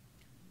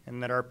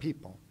 and that our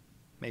people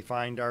may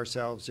find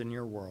ourselves in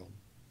your world.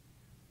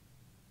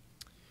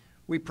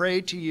 We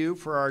pray to you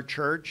for our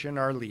church and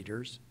our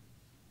leaders,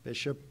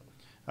 Bishop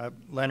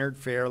Leonard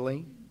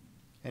Fairley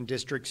and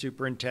District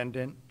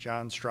Superintendent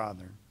John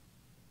Strother.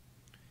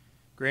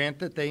 Grant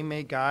that they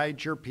may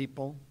guide your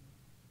people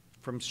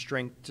from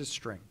strength to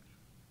strength.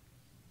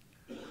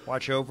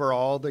 Watch over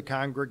all the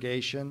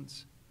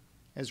congregations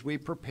as we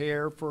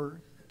prepare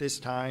for this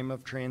time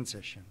of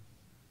transition.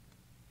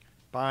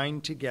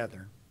 Bind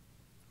together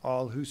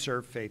all who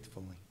serve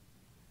faithfully.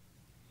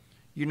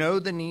 You know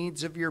the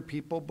needs of your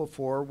people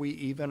before we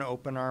even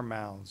open our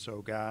mouths,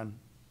 O God.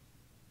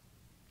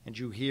 And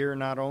you hear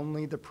not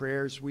only the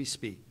prayers we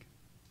speak,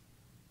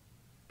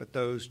 but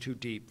those too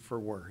deep for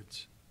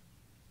words.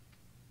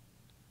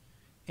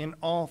 In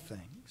all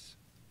things,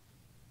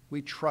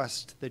 we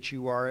trust that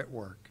you are at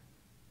work,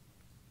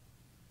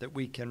 that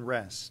we can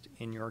rest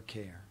in your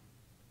care.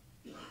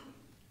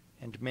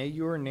 And may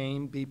your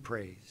name be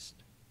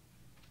praised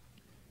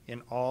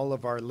in all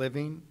of our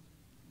living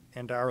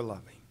and our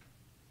loving.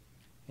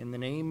 In the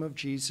name of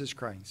Jesus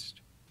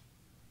Christ,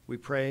 we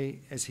pray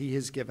as he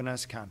has given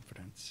us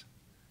confidence.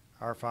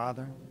 Our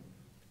Father,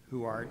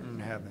 who art in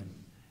heaven,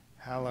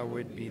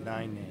 hallowed be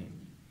thy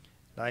name.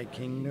 Thy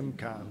kingdom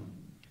come,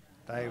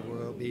 thy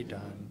will be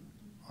done,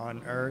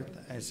 on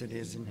earth as it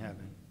is in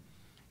heaven.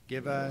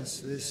 Give us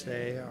this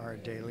day our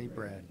daily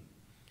bread,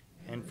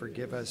 and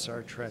forgive us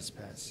our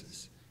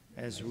trespasses,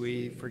 as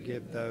we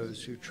forgive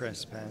those who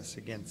trespass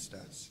against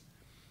us.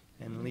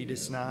 And lead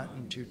us not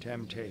into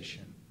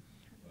temptation,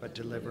 but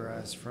deliver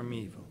us from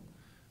evil.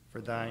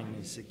 For thine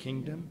is the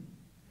kingdom,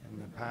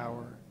 and the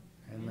power,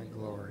 and the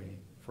glory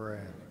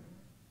forever.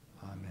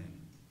 Amen.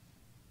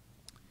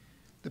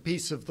 The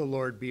peace of the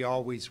Lord be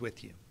always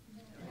with you.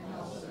 And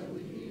also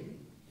with you.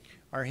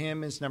 Our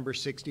hymn is number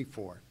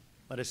 64.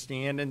 Let us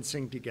stand and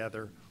sing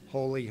together,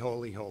 Holy,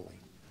 Holy,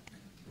 Holy.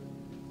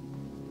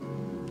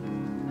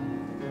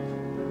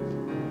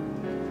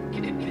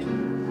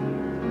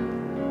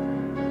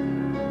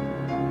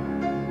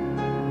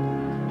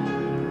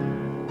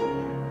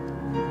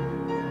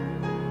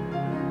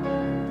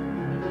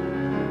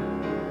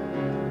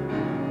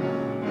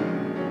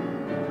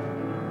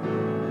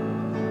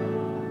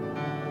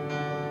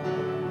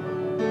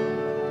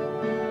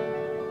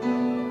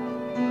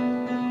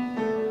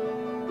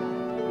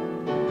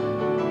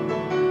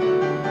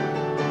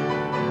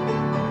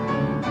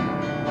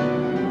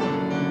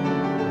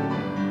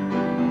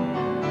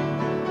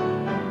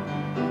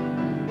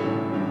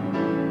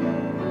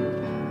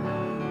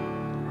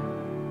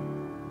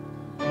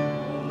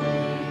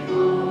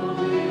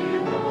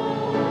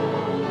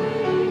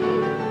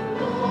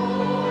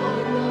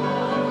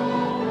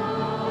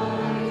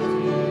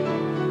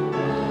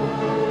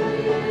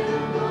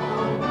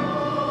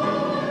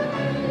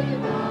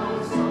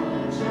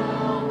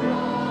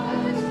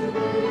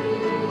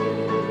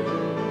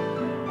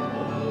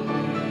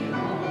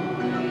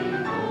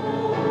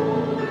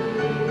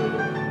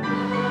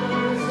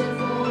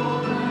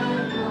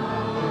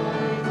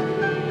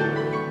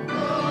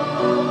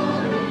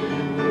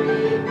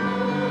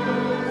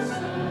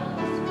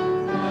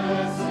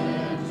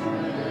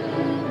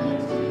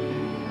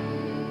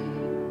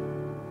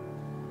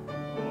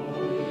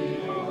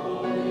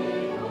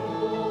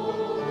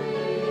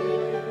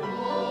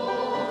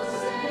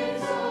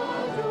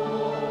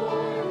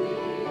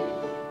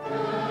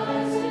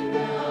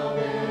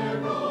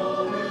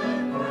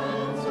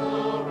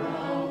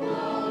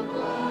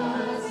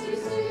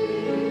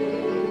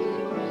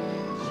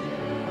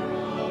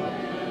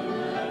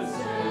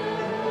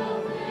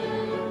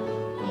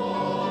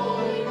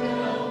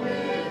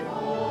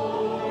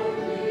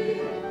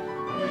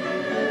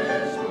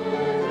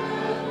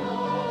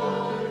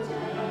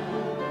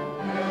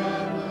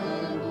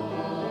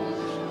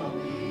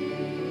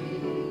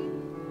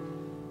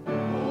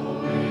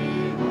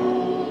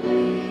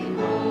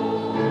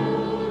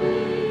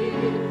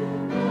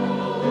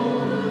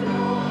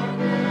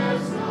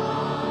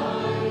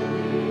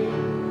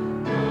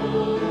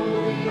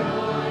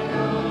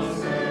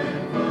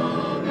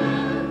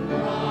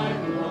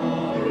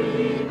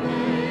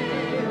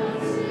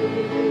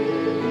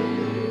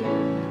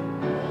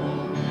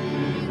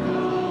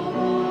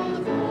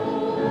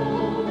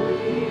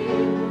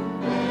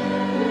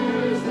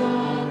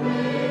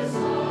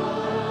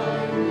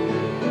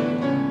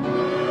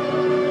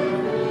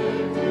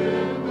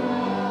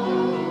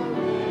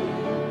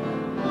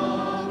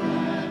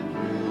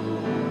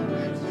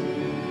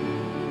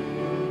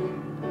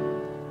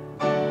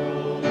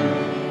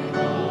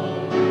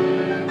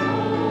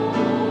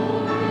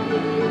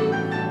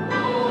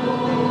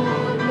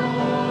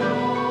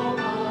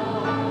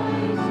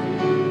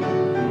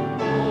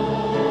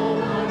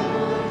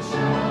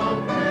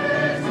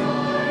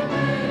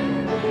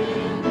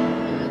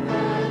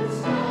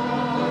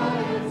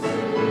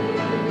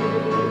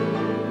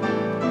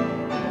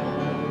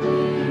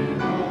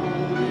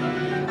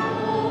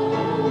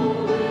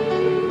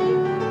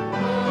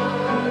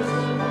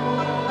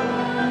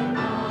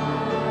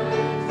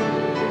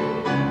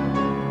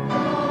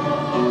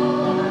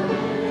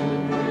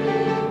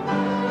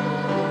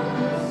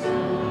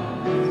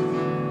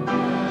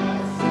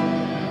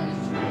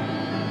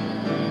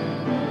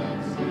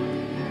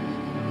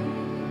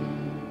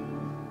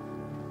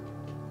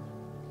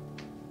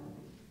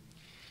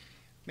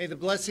 May the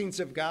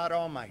blessings of God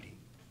Almighty,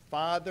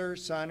 Father,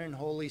 Son, and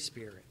Holy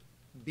Spirit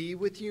be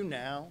with you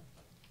now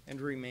and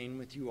remain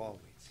with you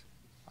always.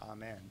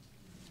 Amen.